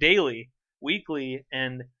daily, weekly,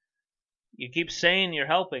 and you keep saying you're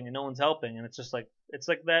helping and no one's helping, and it's just like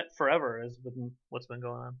that forever is what's been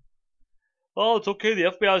going on. Oh, it's okay. The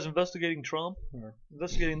FBI is investigating Trump or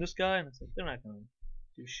investigating this guy, and it's like they're not going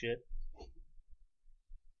to do shit.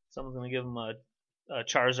 Someone's going to give them a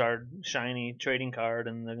Charizard shiny trading card,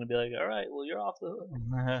 and they're going to be like, all right, well, you're off the hook.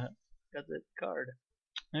 Got the card.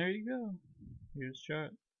 There you go. Here's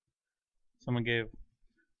chart. Someone gave.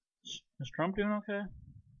 Is Trump doing okay?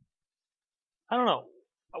 I don't know.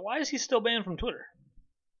 Why is he still banned from Twitter?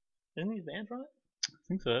 Isn't he banned from it? I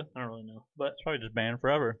think so. I don't really know. But It's probably just banned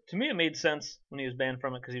forever. to me, it made sense when he was banned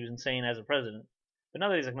from it because he was insane as a president. But now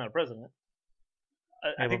that he's like not a president,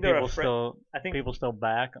 I think they're afraid. People still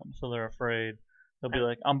back him, so they're afraid. They'll be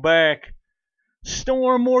like, "I'm back.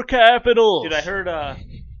 Storm more capitals." Dude, I heard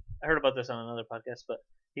about this on another podcast, but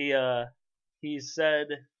he said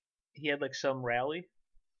he had like some rally,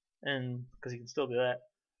 and because he can still do that,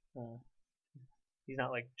 he's not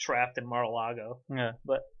like trapped in Mar-a-Lago. Yeah.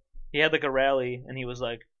 But he had like a rally, and he was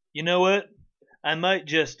like, you know what? I might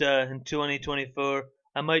just in 2024,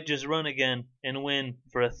 I might just run again and win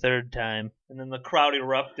for a third time. And then the crowd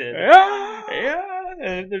erupted. Yeah.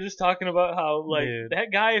 And they're just talking about how like Dude.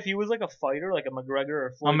 that guy, if he was like a fighter, like a McGregor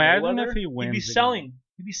or Floyd Imagine Mayweather, if he wins.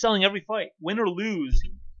 He'd be selling every fight, win or lose.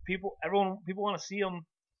 People want to see him.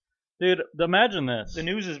 Dude, imagine this. The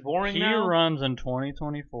news is boring he now. runs in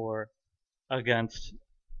 2024 against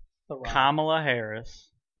The Rock. Kamala Harris.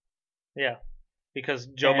 Yeah, because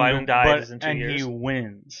Joe Biden dies in 2 years. And he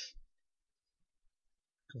wins.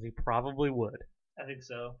 Because he probably would. I think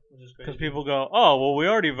so, which is Because crazy. people go, oh, well, we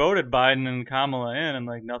already voted Biden and Kamala in, and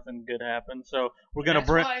like nothing good happened, so we're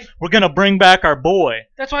gonna bring back our boy.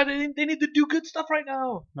 That's why they need to do good stuff right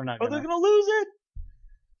now. They're not Or gonna. they're gonna lose it.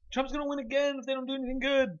 Trump's gonna win again if they don't do anything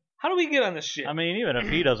good. How do we get on this shit? I mean, even if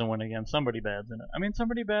he doesn't win again, somebody bad's in it. I mean,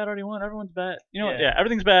 somebody bad already won. Everyone's bad. You know what? Yeah. Yeah,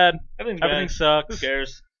 everything's bad. Everything's Everything bad. sucks. Who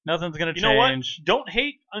cares? Nothing's gonna You change. know what? Don't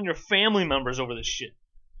hate on your family members over this shit.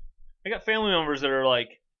 I got family members that are like,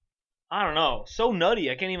 I don't know, so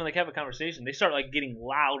nutty. I can't even like have a conversation. They start like getting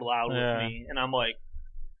loud Yeah. with me, and I'm like,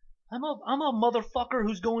 I'm a motherfucker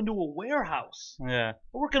who's going to a warehouse. Yeah.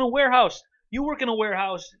 I work in a warehouse. You work in a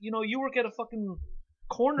warehouse. You work at a fucking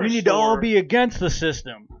corner We need store. to all be against the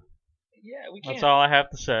system. Yeah, we can't. That's all I have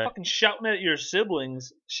to say. Fucking shouting at your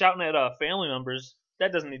siblings, shouting at family members.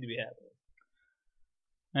 That doesn't need to be happening.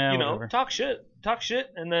 Yeah, whatever. Talk shit,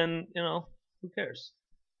 and then who cares?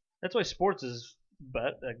 That's why sports is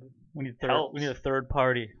like, We need helps. a third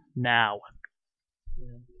party now.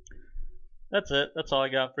 Yeah. That's it. That's all I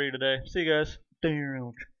got for you today. See you guys.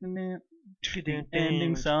 The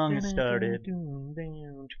ending song started.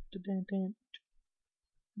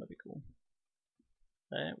 That'd be cool.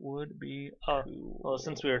 That would be cool. Well,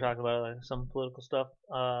 since we were talking about like some political stuff,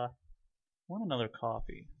 I want another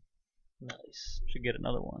coffee. Nice. Should get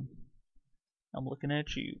another one. I'm looking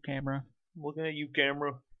at you, camera. I'm looking at you,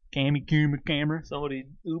 camera. Camera. Somebody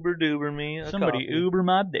Uber Duber me. Somebody coffee. Uber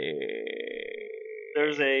my day.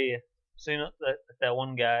 There's so you know that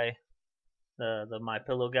one guy, the My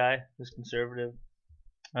Pillow guy, who's conservative,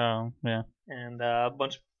 Oh, yeah. and a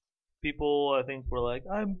bunch of people I think were like,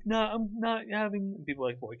 I'm not having people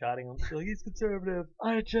like boycotting him. So like, he's conservative.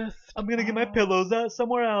 I'm gonna get my pillows out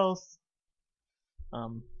somewhere else. I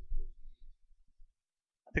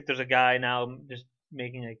think there's a guy now just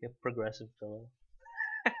making like a progressive pillow.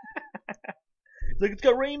 It's like it's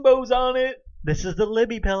got rainbows on it. This is the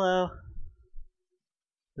Libby pillow.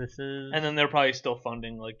 This is. And then they're probably still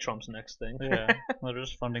funding like Trump's next thing. Yeah, they're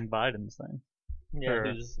just funding Biden's thing. Yeah,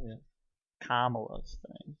 Or Kamala's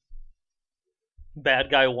thing.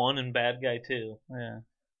 Bad guy 1 and bad guy 2. Yeah.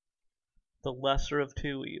 The lesser of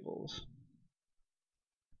two evils.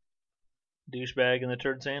 Douchebag and the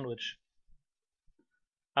turd sandwich.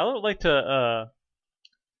 I would like to.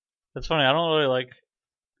 It's funny. I don't really like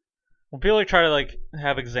when people like try to like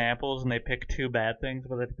have examples and they pick two bad things,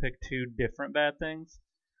 but they pick two different bad things.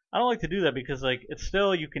 I don't like to do that because like it's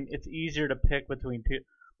still it's easier to pick between two.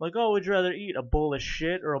 Like, oh, would you rather eat a bowl of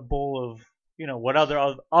shit or a bowl of what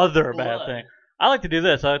other bad thing? I like to do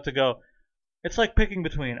this. I like to go. It's like picking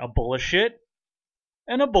between a bowl of shit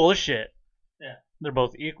and a bowl of shit. Yeah. They're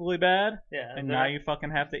both equally bad. Yeah. And now you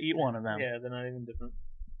fucking have to eat one of them. Yeah, they're not even different.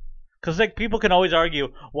 Because like people can always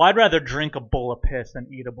argue, well, I'd rather drink a bowl of piss than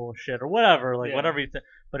eat a bowl of shit or whatever, whatever you think.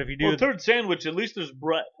 But if you do, well, turd sandwich, at least there's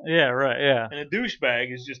bread. Yeah, right, yeah. And a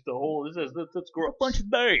douchebag is just the whole. That's gross. A bunch of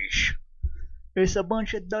douche. It's a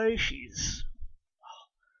bunch of douches.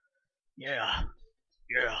 Yeah.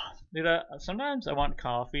 Dude, sometimes I want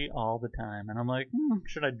coffee all the time, and I'm like,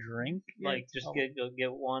 should I drink? Like, just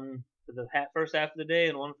get one for the first half of the day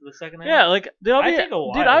and one for the second half. Yeah, like dude,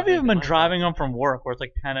 I've even been myself. driving home from work where it's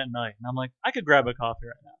like 10 at night, and I'm like, I could grab a coffee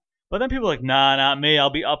right now. But then people are like, nah, not me. I'll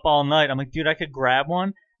be up all night. I'm like, dude, I could grab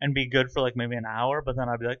one and be good for like maybe an hour, but then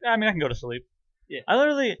I'd be like, I can go to sleep. Yeah. I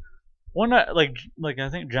literally one night, like I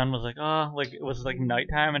think Jen was like, like it was like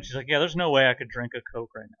nighttime, and she's like, yeah, there's no way I could drink a Coke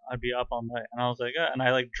right now. I'd be up all night, and I was like, and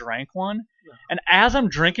I like drank one, and as I'm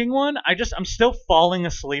drinking one, I'm still falling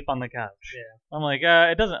asleep on the couch. Yeah. I'm like,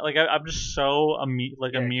 it doesn't like I'm just so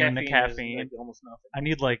immune to caffeine. Like almost nothing. I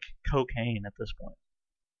need like cocaine at this point.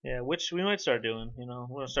 Yeah, which we might start doing. We're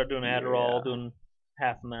gonna start doing Adderall, doing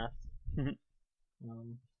half meth.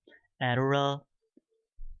 Adderall.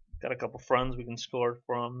 Got a couple friends we can score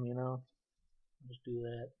from, Just do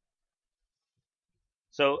that.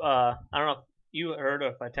 So, I don't know if you heard or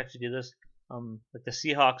if I texted you this. Like the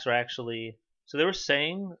Seahawks are actually. So they were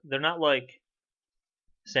saying they're not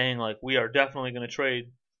saying we are definitely going to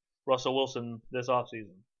trade Russell Wilson this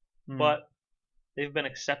offseason, but they've been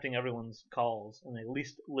accepting everyone's calls and at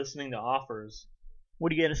least listening to offers. What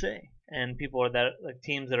do you got to say? And people are that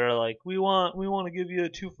teams that are like, we want to give you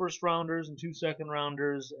 2 first rounders and 2 second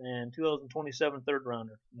rounders and 2027 third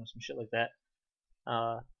rounder, some shit like that.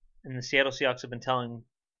 And the Seattle Seahawks have been telling,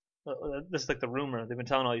 this is like the rumor, they've been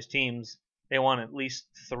telling all these teams they want at least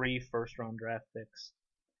 3 first round draft picks.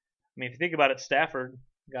 I mean, if you think about it, Stafford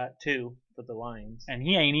got 2 for the Lions, and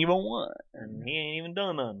he ain't even won, and he ain't even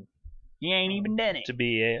done none. He ain't even done it. To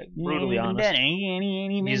be brutally honest, he ain't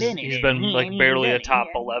even done it. He's been barely a top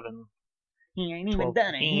 11. He ain't even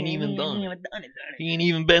done it. He ain't even done it. He ain't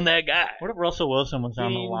even been that guy. What if Russell Wilson was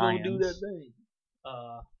on the Lions? Do that thing.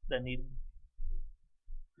 Then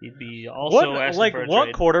he'd be also asking for a what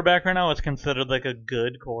trade. Quarterback right now is considered like a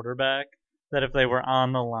good quarterback that if they were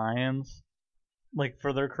on the Lions,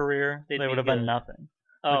 for their career, they would have been nothing.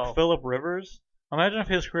 Like Phillip Rivers. Imagine if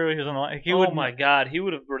his career he was on the Lions. Oh my God, he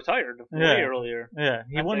would have retired way earlier. Yeah,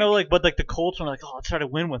 he wouldn't know. But the Colts were like, let's try to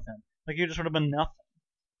win with him. He just would have been nothing.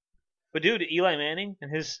 But dude, Eli Manning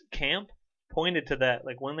and his camp pointed to that.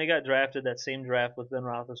 When they got drafted, that same draft with Ben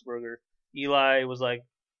Roethlisberger, Eli was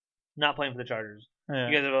not playing for the Chargers. Yeah.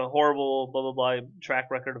 You guys have a horrible blah blah blah track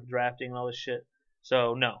record of drafting and all this shit.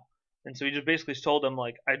 So no. And so he just basically told them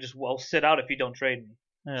I'll sit out if you don't trade me.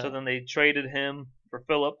 Yeah. So then they traded him for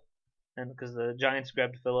Phillip, and because the Giants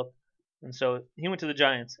grabbed Phillip, and so he went to the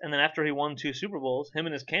Giants. And then after he won 2 Super Bowls, him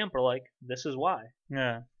and his camp are like, this is why.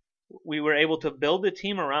 Yeah. We were able to build a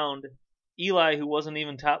team around Eli, who wasn't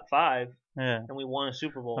even top 5, and we won a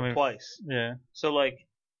Super Bowl twice. Yeah. So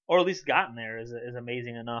or at least gotten there is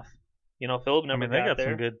amazing enough. Phillip never they got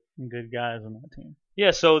there. some good guys on that team.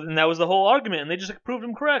 Yeah, so then that was the whole argument, and they just proved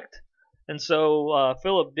him correct. And so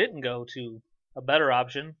Phillip didn't go to a better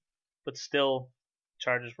option, but still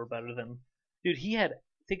Chargers were better than. Dude,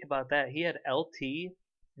 think about that. He had LT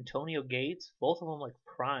Antonio Gates, both of them like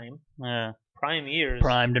prime years.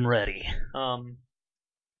 Primed and ready.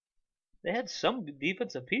 They had some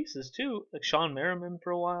defensive pieces too, like Sean Merriman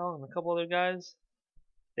for a while and a couple other guys.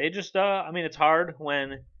 They just, I mean, it's hard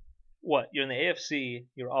when you're in the AFC.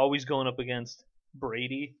 You're always going up against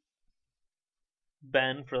Brady,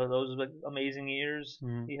 Ben for those like amazing years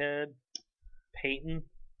he had, Peyton.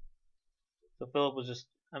 So Philip was just,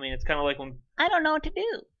 I mean, it's kind of like when I don't know what to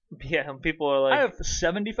do. Yeah, when people are like, I have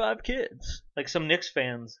 75 kids. Like some Knicks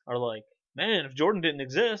fans are like, man, if Jordan didn't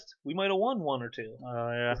exist, we might have won one or two.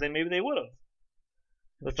 Oh yeah. Because maybe they would have.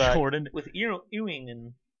 With Jordan, with Ewing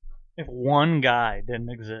and if one guy didn't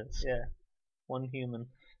exist. Yeah, one human.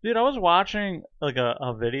 Dude, I was watching like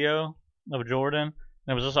a video of Jordan,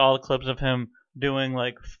 and it was just all the clips of him doing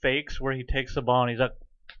like fakes where he takes the ball and he's like,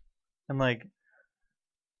 and like,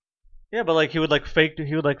 yeah, but like he would fake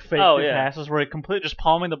passes where he completely just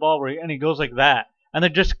palming the ball and he goes like that, and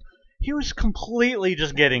then he was completely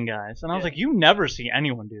just getting guys, and I was like, you never see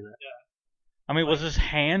anyone do that. Yeah. I mean, was his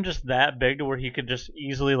hand just that big to where he could just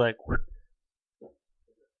easily like?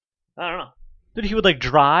 I don't know. Dude, he would like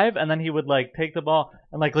drive and then he would like take the ball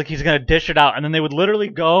and like he's gonna dish it out and then they would literally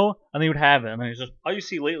go and they would have it and then he's just. All you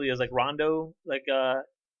see lately is like Rondo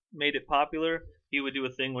made it popular. He would do a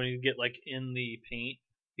thing where he'd get like in the paint.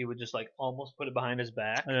 He would just like almost put it behind his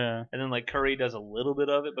back. Yeah. And then like Curry does a little bit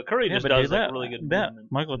of it, but Curry just does like really good movement.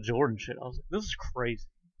 Michael Jordan shit. I was like, this is crazy.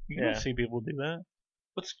 You don't see people do that.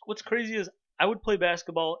 What's crazy is I would play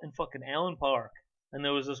basketball in fucking Allen Park, and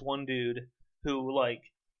there was this one dude who like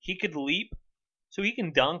he could leap, so he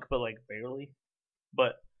can dunk, but like barely.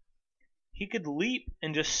 But he could leap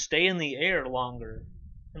and just stay in the air longer.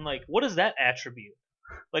 And like, what is that attribute?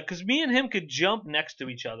 Like, cause me and him could jump next to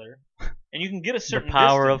each other, and you can get a certain the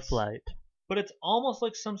power distance, of flight. But it's almost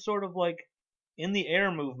like some sort of like in the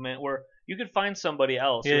air movement where you could find somebody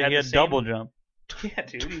else. Yeah, he had double jump. Yeah,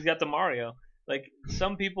 dude, he's got the Mario. Like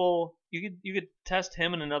some people, you could test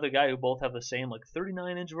him and another guy who both have the same like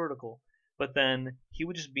 39-inch vertical, but then he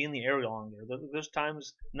would just be in the air longer. There's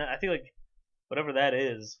times, I think like whatever that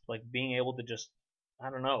is, like being able to just, I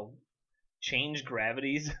don't know, change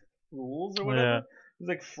gravity's rules or whatever. Yeah. It's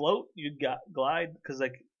like float, you'd glide, because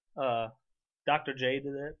like Dr. J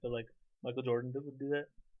did that, but like Michael Jordan would do that.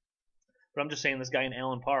 But I'm just saying, this guy in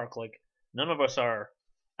Allen Park, like none of us are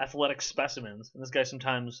athletic specimens, and this guy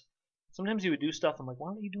sometimes he would do stuff. I'm like, why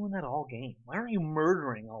aren't you doing that all game? Why aren't you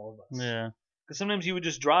murdering all of us? Yeah. Because sometimes he would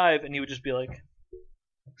just drive and he would just be like,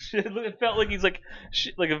 it felt like he's like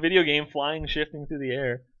a video game flying, shifting through the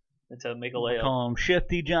air to make a layup. Call him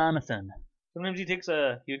Shifty Jonathan. Sometimes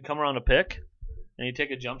he'd come around a pick and he'd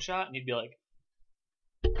take a jump shot and he'd be like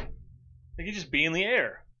he'd just be in the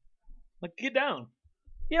air. Like, get down.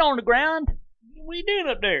 Get on the ground. What are you doing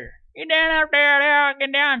up there? Get down up there,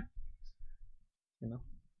 get down. You know.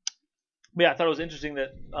 But yeah, I thought it was interesting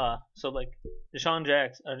that so like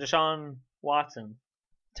Deshaun Watson,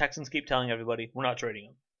 Texans keep telling everybody we're not trading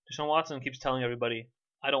him. Deshaun Watson keeps telling everybody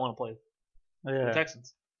I don't want to play for the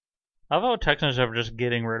Texans. I love how Texans are just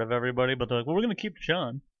getting rid of everybody, but they're like, well, we're gonna keep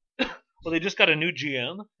Deshaun. Well, they just got a new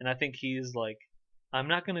GM, and I think he's like, I'm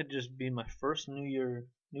not gonna just be my first new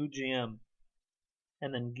GM,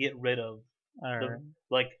 and then get rid of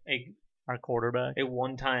our quarterback, a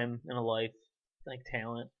one time in a life like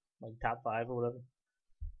talent. Like top 5 or whatever,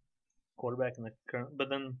 quarterback in the current. But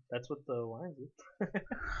then that's what the Lions do.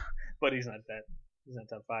 But he's not that. He's not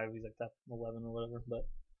top 5. He's like top 11 or whatever. But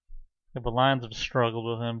the Lions have struggled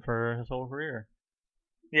with him for his whole career.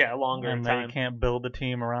 Yeah, longer and time. They can't build a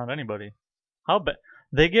team around anybody.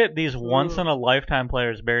 They get these once in a lifetime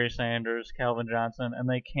players, Barry Sanders, Calvin Johnson, and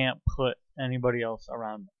they can't put anybody else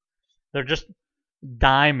around them. They're just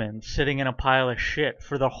diamonds sitting in a pile of shit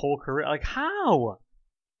for their whole career. Like, how?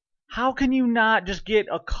 How can you not just get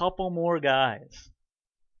a couple more guys?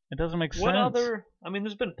 It doesn't make sense. I mean,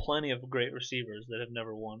 there's been plenty of great receivers that have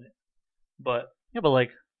never won it. But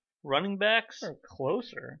like running backs are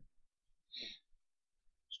closer.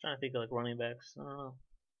 Just trying to think of like running backs. I don't know.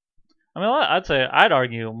 I mean, I'd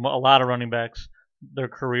argue a lot of running backs, their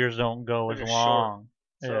careers don't go as long.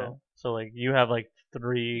 Short. So like you have like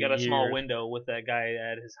 3 You got a years. Small window with that guy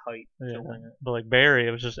at his height. Yeah. But like Barry,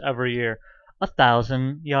 it was just every year.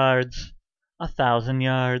 1,000 yards, 1,000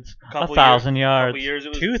 yards, 1,000 yards,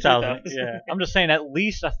 2,000. Yeah, I'm just saying at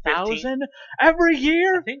least 1,000 every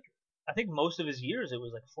year. I think most of his years it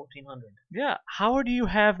was like 1,400. Yeah, how do you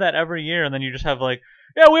have that every year and then you just have like,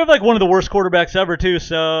 yeah, we have like one of the worst quarterbacks ever too.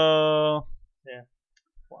 So yeah,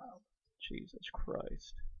 wow, Jesus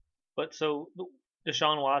Christ. But so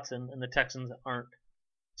Deshaun Watson and the Texans aren't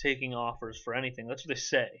taking offers for anything. That's what they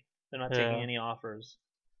say. They're not taking any offers.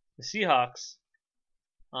 the Seahawks,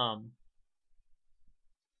 I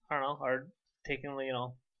don't know, are taking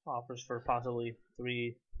offers for possibly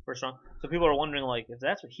 3 first round. So people are wondering like if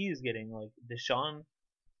that's what he's getting, like Deshaun,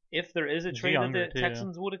 if there is a He's trade that younger, the too.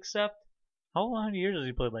 Texans would accept. How many years has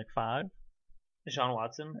he played? Like 5? Deshaun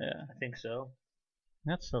Watson, Yeah, I think so.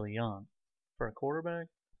 that's still young for a quarterback.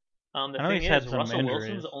 The I know thing he's had is, some Russell injuries.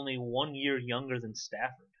 Wilson's only 1 year younger than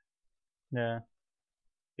Stafford. Yeah,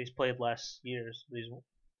 He's played less years, but he's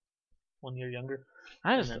 1 year younger.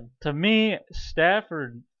 to me,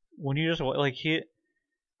 Stafford, when you just like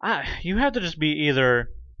you have to just be either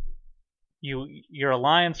you're a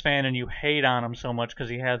Lions fan and you hate on him so much because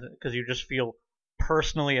you just feel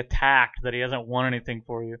personally attacked that he hasn't won anything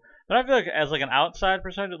for you. But I feel like as like an outside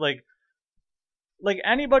perspective, like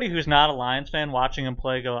anybody who's not a Lions fan watching him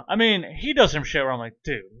play, I mean, he does some shit where I'm like,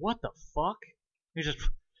 dude, what the fuck? He just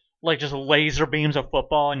laser beams a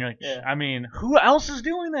football, and you're like, Yeah. I mean, who else is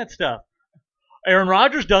doing that stuff? Aaron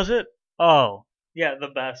Rodgers does it. Oh, Yeah, the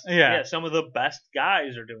best. Yeah. Some of the best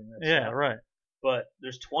guys are doing that yeah, stuff. right. But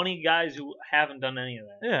there's 20 guys who haven't done any of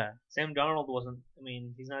that. Yeah, Sam Darnold wasn't. I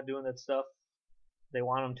mean, he's not doing that stuff. They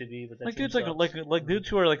want him to be, but that like team dudes sucks. like dudes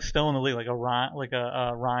who are like still in the league, like a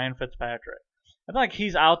Ryan Fitzpatrick. I feel like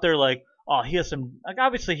he's out there like, oh, he has some like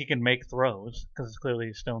obviously he can make throws because clearly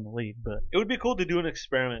he's still in the league, but It would be cool to do an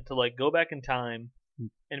experiment to like go back in time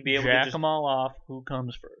and be able jack to just them all off. Who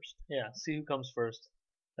comes first? see who comes first.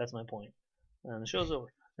 That's my point. And the show's over.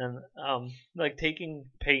 And like taking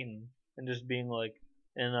Peyton and just being like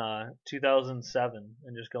in 2007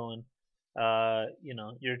 and just going,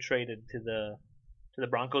 you're traded to the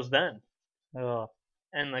Broncos then, Oh,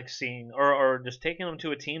 and like seeing or just taking them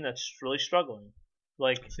to a team that's really struggling.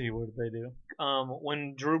 Like see what they do.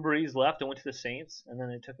 when Drew Brees left and went to the Saints, and then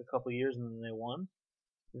it took a couple years and then they won.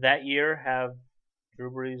 That year, have Drew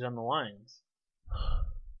Brees on the Lions.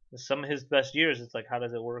 Some of his best years, it's like, how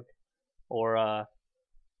does it work? Or I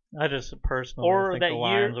just personally Or think that the year-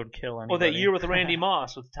 Lions would kill anybody. or that year with Randy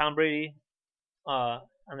Moss, with Tom Brady on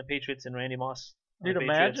the Patriots and Randy Moss on Dude, the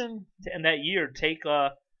Patriots. imagine. And that year,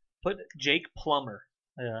 put Jake Plummer,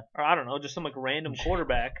 Yeah. or I don't know, just some like random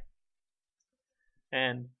quarterback.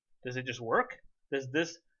 And does it just work? Does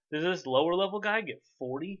this lower level guy get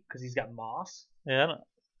 40 because he's got Moss? Yeah.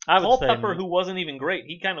 I would say Culpepper, who wasn't even great,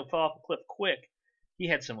 he kind of fell off a cliff quick. He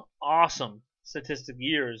had some awesome statistic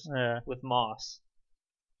years Yeah. with Moss.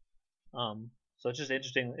 So it's just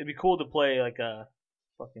interesting. It'd be cool to play like a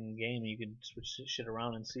fucking game. You could switch shit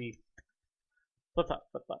around and see. Flip flop.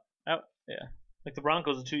 Oh, yeah. Like the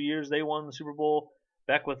Broncos, the 2 years they won the Super Bowl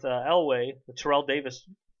back with Elway, with Terrell Davis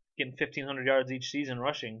getting 1,500 yards each season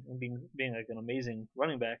rushing and being like an amazing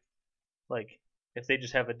running back. Like if they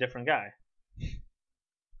just have a different guy.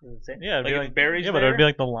 Yeah, like if Barry's but it there, would be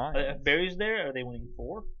like the Lions. if Barry's there, are they winning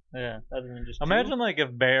 4? Yeah. Other than just Imagine 2? like if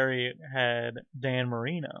Barry had Dan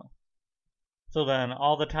Marino. So then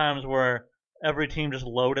all the times where every team just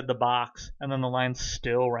loaded the box and then the Lions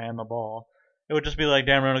still ran the ball, it would just be like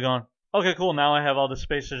Dan Marino going, okay, cool, now I have all the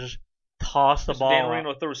space to just toss the ball. Dan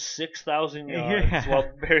Marino throws 6,000 yards Yeah.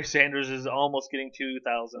 while Barry Sanders is almost getting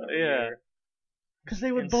 2,000 every year. Because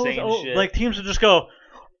they would Insane both, shit. like teams would just go,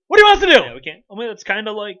 what do you want us to do? Yeah, we can't. I mean, it's kind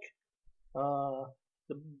of like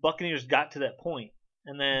the Buccaneers got to that point,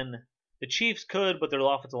 and then the Chiefs could, but their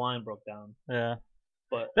offensive line broke down. Yeah.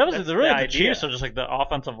 But That was that's really the idea. Chiefs are just like the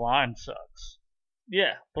offensive line sucks.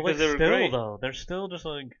 Yeah, But like because they were still great. though, they're still just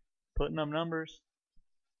like putting up numbers.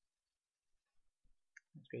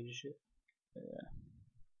 That's crazy shit.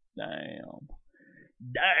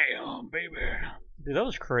 Damn, baby. Dude, that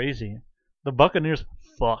was crazy. The Buccaneers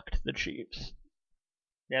fucked the Chiefs.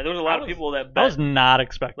 Yeah, there was a lot of people that I bet. was not A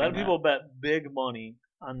expecting lot of that. people bet big money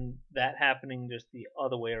on that happening just the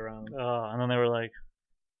other way around. And then they were like,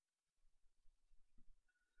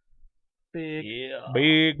 Yeah.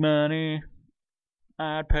 big money.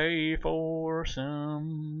 I'd pay for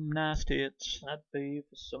some nice tits. I'd pay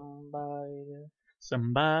for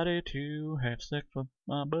Somebody to have sex with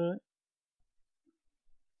my butt.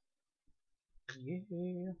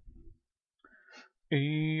 Yeah.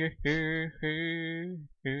 So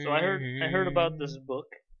So I heard about this book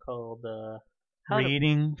called How to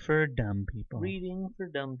Reading for Dumb People. Reading for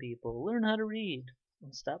Dumb People. Learn how to read.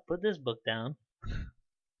 And put this book down.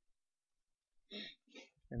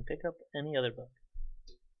 And pick up any other book.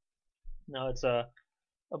 No, it's a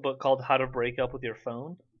book called How to Break Up with Your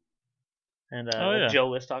Phone. And Oh, yeah. Joe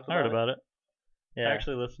List talked I heard about about it. it. Yeah. I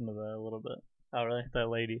actually listened to that a little bit. Oh, really? That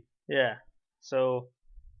lady. Yeah. So,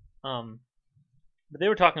 but they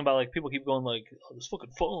were talking about like people keep going like, oh, this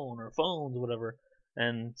fucking phone or phones or whatever,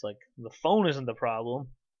 and it's like the phone isn't the problem.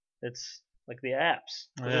 It's like the apps.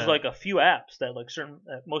 'Cause Yeah. there's like a few apps that like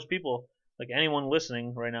most people, like anyone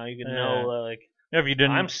listening right now, you can know like If you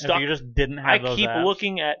didn't, I'm stuck. If you just didn't have I those keep apps.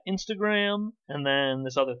 looking at Instagram and then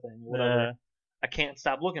this other thing, whatever. Yeah. I can't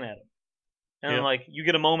stop looking at them. And Yep. like you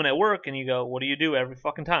get a moment at work and you go, what do you do every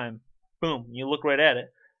fucking time? Boom, you look right at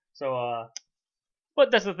it. So,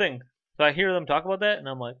 but that's the thing. So I hear them talk about that and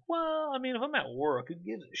I'm like, well, I mean, if I'm at work, who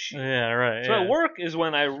gives a shit? Yeah, right. So yeah. at work is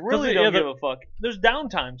when I really don't give a fuck. There's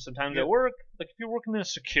downtime sometimes at work. Like if you're working in a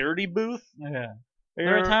security booth, Yeah. or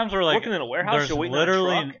There are you're times where like working in a warehouse, there's you're waiting on a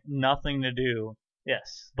literally truck. nothing to do,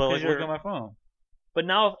 Yes, but 'cause like look you're- at my phone. But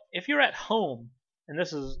now, if you're at home, and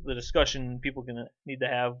this is the discussion people need to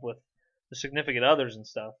have with the significant others and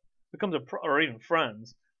stuff, becomes or even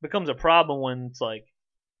friends, becomes a problem when it's like,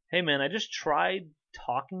 hey man, I just tried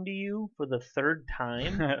talking to you for the third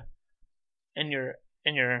time, and you're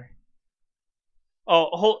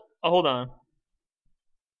hold on,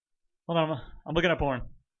 Hold on, I'm looking at porn.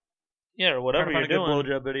 yeah, or whatever Trying to you're find a doing,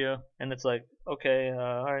 good blowjob video. and it's like, okay,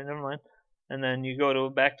 all right, never mind, and then you go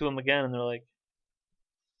back to them again, and they're like,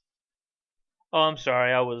 oh, I'm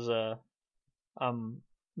sorry, I was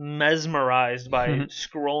mesmerized by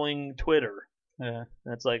scrolling Twitter. Yeah.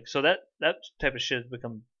 And it's like, so that type of shit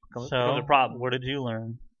becomes So a problem. what did you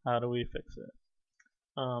learn? How do we fix it?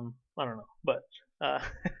 I don't know, but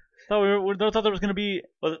thought there was gonna be.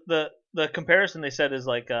 well, the comparison they said is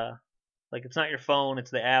like it's not your phone,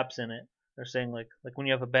 it's the apps in it. They're saying like when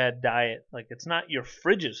you have a bad diet, like it's not your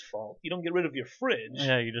fridge's fault. You don't get rid of your fridge.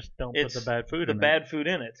 Yeah, you just don't put It's the bad food the in bad food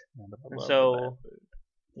in it. Yeah, but I And love so- the bad food.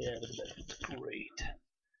 Yeah, but the bad food's great.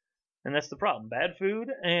 And that's the problem. Bad food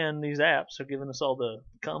and these apps are giving us all the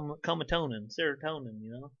comatonin, serotonin, you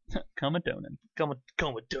know? Comatonin.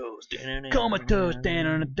 Comatose. If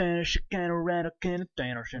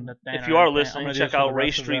If you are listening, check out Ray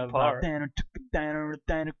Street Park.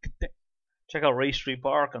 Check out Ray Street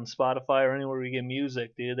Park on Spotify or anywhere you get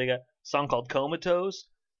music, dude. They got a song called Comatose.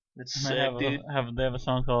 It's They sick, dude. have a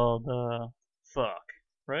song called Fuck,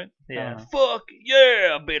 right? I Yeah. don't know. Fuck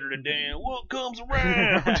yeah, diddly dan. What comes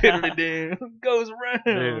around, diddly dan, goes around,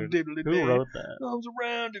 Dude, diddly who dan, wrote that? comes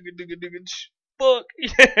around, digga digga digga. Fuck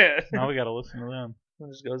yeah. Now we gotta listen to them.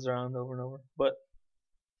 It just goes around over and over. But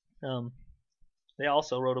they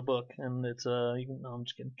also wrote a book, and it's you can. No, I'm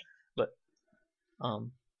just kidding. But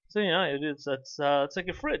so yeah, it's like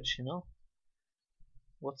a fridge, you know.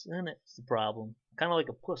 What's in it's the problem. Kind of like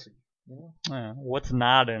a pussy, you know. Yeah, what's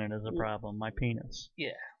not in it is a problem. My penis.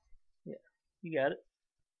 You got it.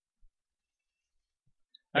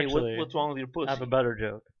 Actually, hey, what's wrong with your pussy? I have a better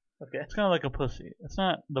joke. Okay. It's kind of like a pussy. It's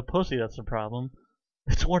not the pussy that's the problem.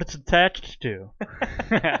 It's what it's attached to.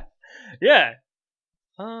 Yeah.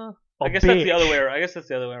 I guess that's the other way. bitch. I guess that's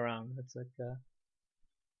the other way around. It's like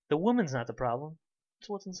the woman's not the problem. It's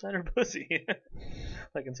what's inside her pussy,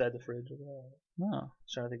 like inside the fridge. No.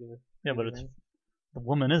 Trying to think of it. Yeah, but it's the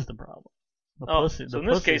woman is the problem. The Oh, pussy. so the in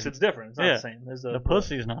this pussy- case, it's different. It's not yeah. the same. There's the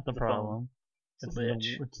pussy's not the the phone. problem. It's It's a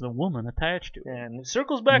bitch. it's the woman attached to it. And it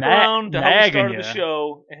circles back Na- around to how we nagging started the ya.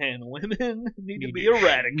 show, and women need to be Need to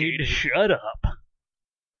eradicated. shut up.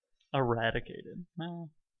 Eradicated. No,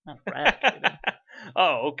 not eradicated.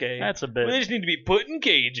 Oh, okay. That's a Well, they bit. just need to be put in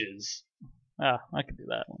cages. Ah, I could do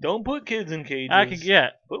that one. Don't put kids in cages. I could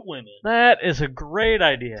get. Put women. That is a great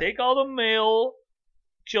idea. Take all the male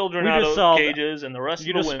children We out just of solved it. cages, and the rest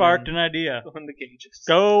You of the just women sparked an idea. go in the cages.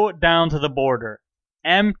 Go down to the border.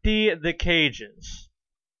 Empty the cages.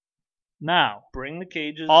 Now, Bring the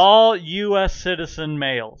cages. all U.S. citizen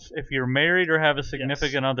males, if you're married or have a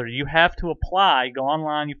significant other, you have to apply. Go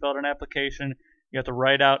online, you fill out an application. You have to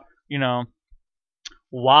write out,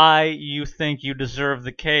 why you think you deserve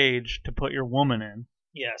the cage to put your woman in.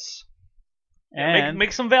 Yes. And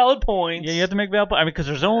Make some valid points. yeah, you have to make valid. I mean, because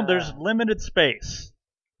there's limited space.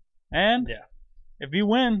 And Yeah. if you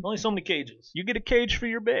win, Only so many cages. you get a cage for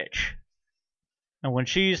your bitch. And when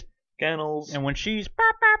she's Kennels.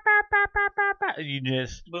 you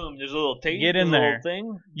just Boom. There's a little tape. Get in there's a there. little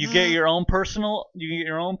thing. you get your own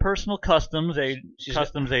personal customs She's-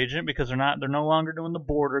 customs agent because they're no longer doing the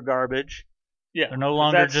border garbage. Yeah. They're no 'cause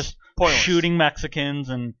longer that's just pointless. shooting Mexicans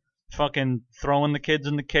and fucking throwing the kids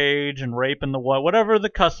in the cage and raping the whatever the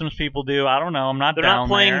customs people do. I don't know. I'm not They're down not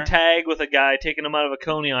playing there. tag with a guy, taking him out of a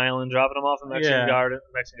Coney Island, dropping him off in Mexican Gardens,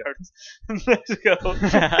 Mexico.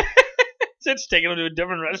 It's taking him to a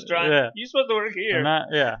different restaurant. Yeah. You're supposed to work They're here. not,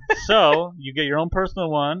 yeah. So you get your own personal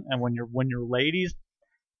one, and when your ladies,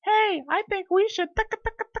 hey, I think we should.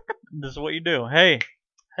 This is what you do. Hey,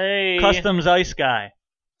 Hey. customs ice guy,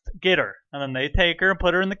 get her, and then they take her and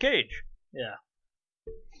put her in the cage. Yeah.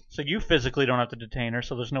 So you physically don't have to detain her,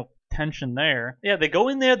 so there's no tension there. Yeah, they go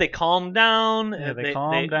in there, they calm down. Yeah, they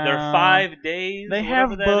calm down. Their 5 days. They have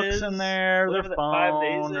whatever that books is, in there, their whatever that 5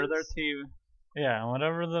 days phone, or their is. TV. Yeah,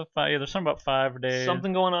 whatever the yeah, there's something about 5 days.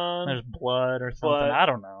 Something going on. There's blood or something. But I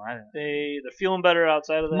don't know. they're feeling better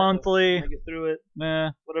outside of that. Monthly. They get through it.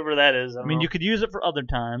 Nah. Whatever that is. I mean, know. you could use it for other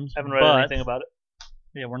times. Haven't read anything about it.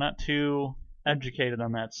 Yeah, we're not too educated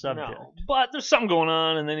on that subject. No, but there's something going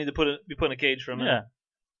on, and they need to be put in a cage for a minute. Yeah.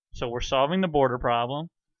 So we're solving the border problem,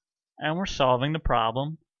 and we're solving the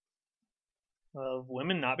problem of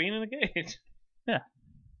women not being in a cage. Yeah.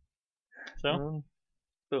 So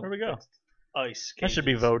there we go. Ice. That should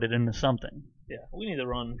be voted into something. Yeah, we need to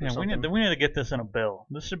run. For Yeah, something. we need to get this in a bill.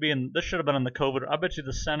 This should have been in the COVID. I bet you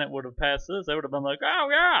the Senate would have passed this. They would have been like, oh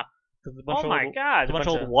yeah. Oh my God! A bunch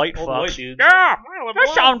of old white fucks. Dudes. Yeah,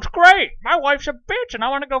 that sounds great. My wife's a bitch, and I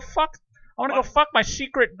want to go fuck. I want to go fuck my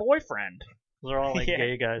secret boyfriend. Those are all like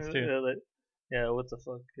gay guys too. Yeah, what the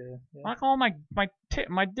fuck? I like all my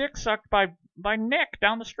dick sucked by Nick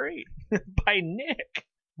down the street. By Nick.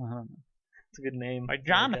 Uh-huh. It's a good name. By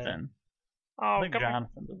Jonathan. Oh, I think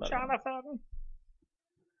Jonathan's a better Jonathan.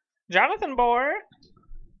 Jonathan boy.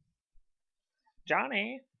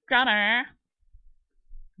 Johnny.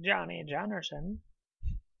 Johnnerson.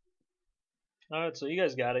 Alright, so you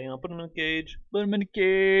guys got it, put them in a cage. Put them in a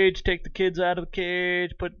cage, take the kids out of the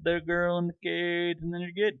cage, put their girl in the cage, and then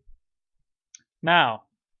you're good. Now,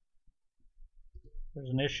 there's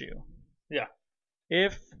an issue. Yeah.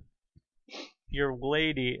 If your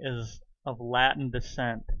lady is of Latin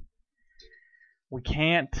descent, we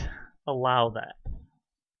can't allow that.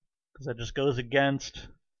 Because that just goes against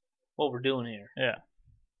what we're doing here. Yeah.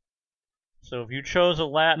 So if you chose a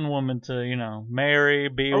Latin woman to, marry,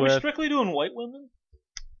 be with... Are we strictly doing white women?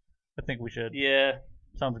 I think we should. Yeah.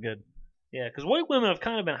 Sounds good. Yeah, because white women have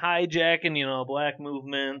kind of been hijacking, black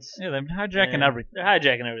movements. Yeah, they've been hijacking everything. They're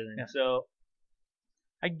hijacking everything. Yeah. So...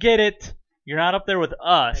 I get it. You're not up there with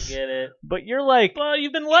us. I get it. But you're like... Well,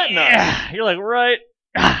 you've been letting us. You're like, right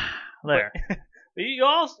there. But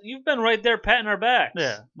you've been right there patting our backs.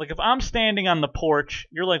 Yeah. Like if I'm standing on the porch,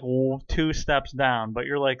 you're like 2 steps down, but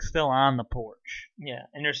you're like still on the porch. Yeah,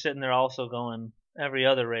 and you're sitting there also going, every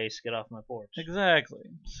other race, get off my porch. Exactly.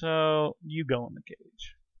 So you go in the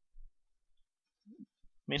cage.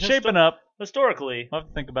 I mean, shaping up. Historically. I'll have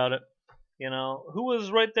to think about it. Who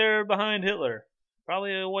was right there behind Hitler?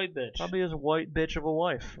 Probably a white bitch. Probably is a white bitch of a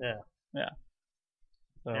wife. Yeah. Yeah.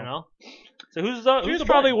 So, So who's was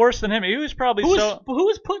probably worse than him. He was probably who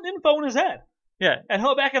was putting info in his head? Yeah.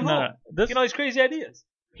 Back at home. No. All these crazy ideas.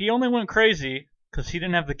 He only went crazy because he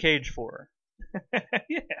didn't have the cage for her.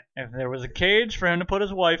 Yeah. If there was a cage for him to put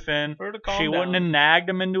his wife in, she wouldn't have nagged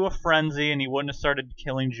him into a frenzy and he wouldn't have started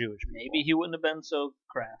killing Jewish people. Maybe he wouldn't have been so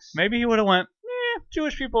crass. Maybe he would have went,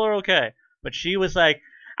 Jewish people are okay. But she was like,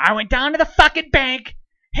 I went down to the fucking bank.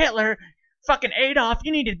 Hitler, fucking Adolf,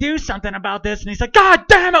 you need to do something about this. And he's like, God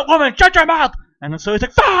damn it, woman, shut your mouth. And then so he's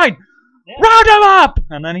like, fine, round him up.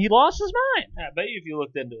 And then he lost his mind. I bet you if you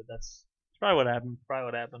looked into it, that's probably what happened.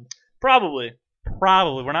 Probably.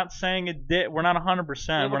 We're not saying it did. We're not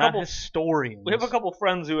 100%. We're not historians. We have a couple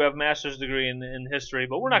friends who have master's degree in history,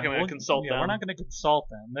 but we're not going to consult them. We're not going to consult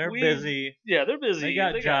them. They're busy. Yeah, they're busy. They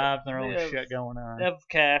got jobs and their own shit going on. They have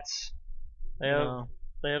cats.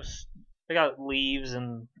 They got leaves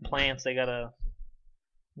and plants. They got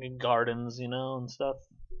gardens, and stuff.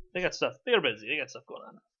 They got stuff. They're busy. They got stuff going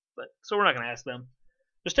on. So we're not going to ask them.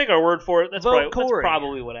 Just take our word for it. That's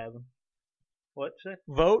probably what happened. What?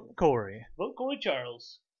 Vote Corey. Vote Corey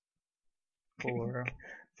Charles.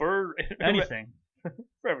 For anything.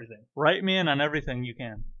 For everything. Write me in on everything you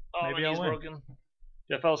can. Oh, maybe my knee's broken.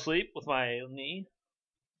 I fell asleep with my knee.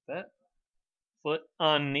 That foot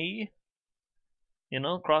on knee.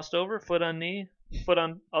 Crossed over, foot on knee,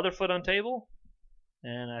 other foot on table,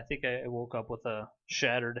 and I think I woke up with a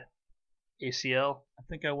shattered ACL. I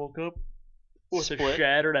think I woke up with a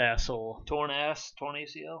shattered asshole, torn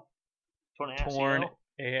ACL, torn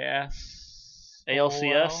ass,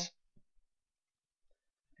 ALCS,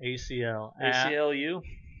 ACL, ACLU,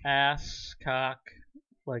 ass, cock,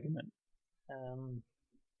 ligament,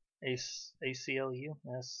 ACLU,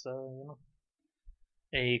 that's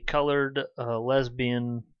a colored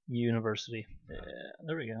lesbian university. Yeah,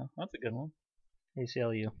 there we go. That's a good one.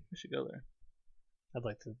 ACLU. We should go there. I'd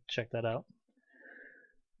like to check that out.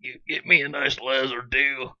 Get me a nice laser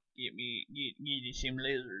too. Get me some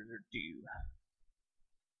lasers or two.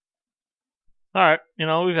 All right,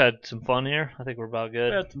 we've had some fun here. I think we're about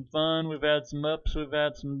good. We've had some fun. We've had some ups. We've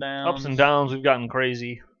had some downs. Ups and downs. We've gotten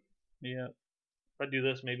crazy. Yeah. If I do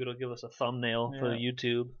this, maybe it'll give us a thumbnail for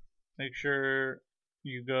YouTube. Make sure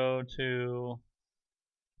you go to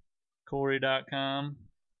Corey.com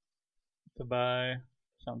to buy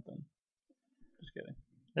something. Just kidding.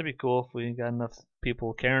 That'd be cool if we got enough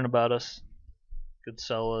people caring about us. Could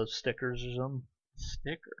sell stickers or something.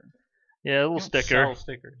 Sticker. Yeah, a little You don't sticker. sell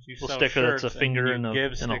stickers. You Little sell sticker that's a shirts, finger and in you a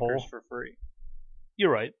give stickers hole. for free.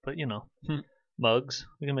 You're right, but Hmm. mugs.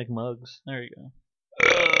 We can make mugs. There you go.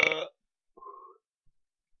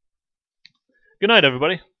 Good night,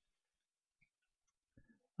 everybody.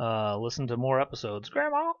 Listen to more episodes.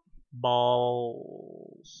 Grandma.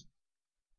 Balls.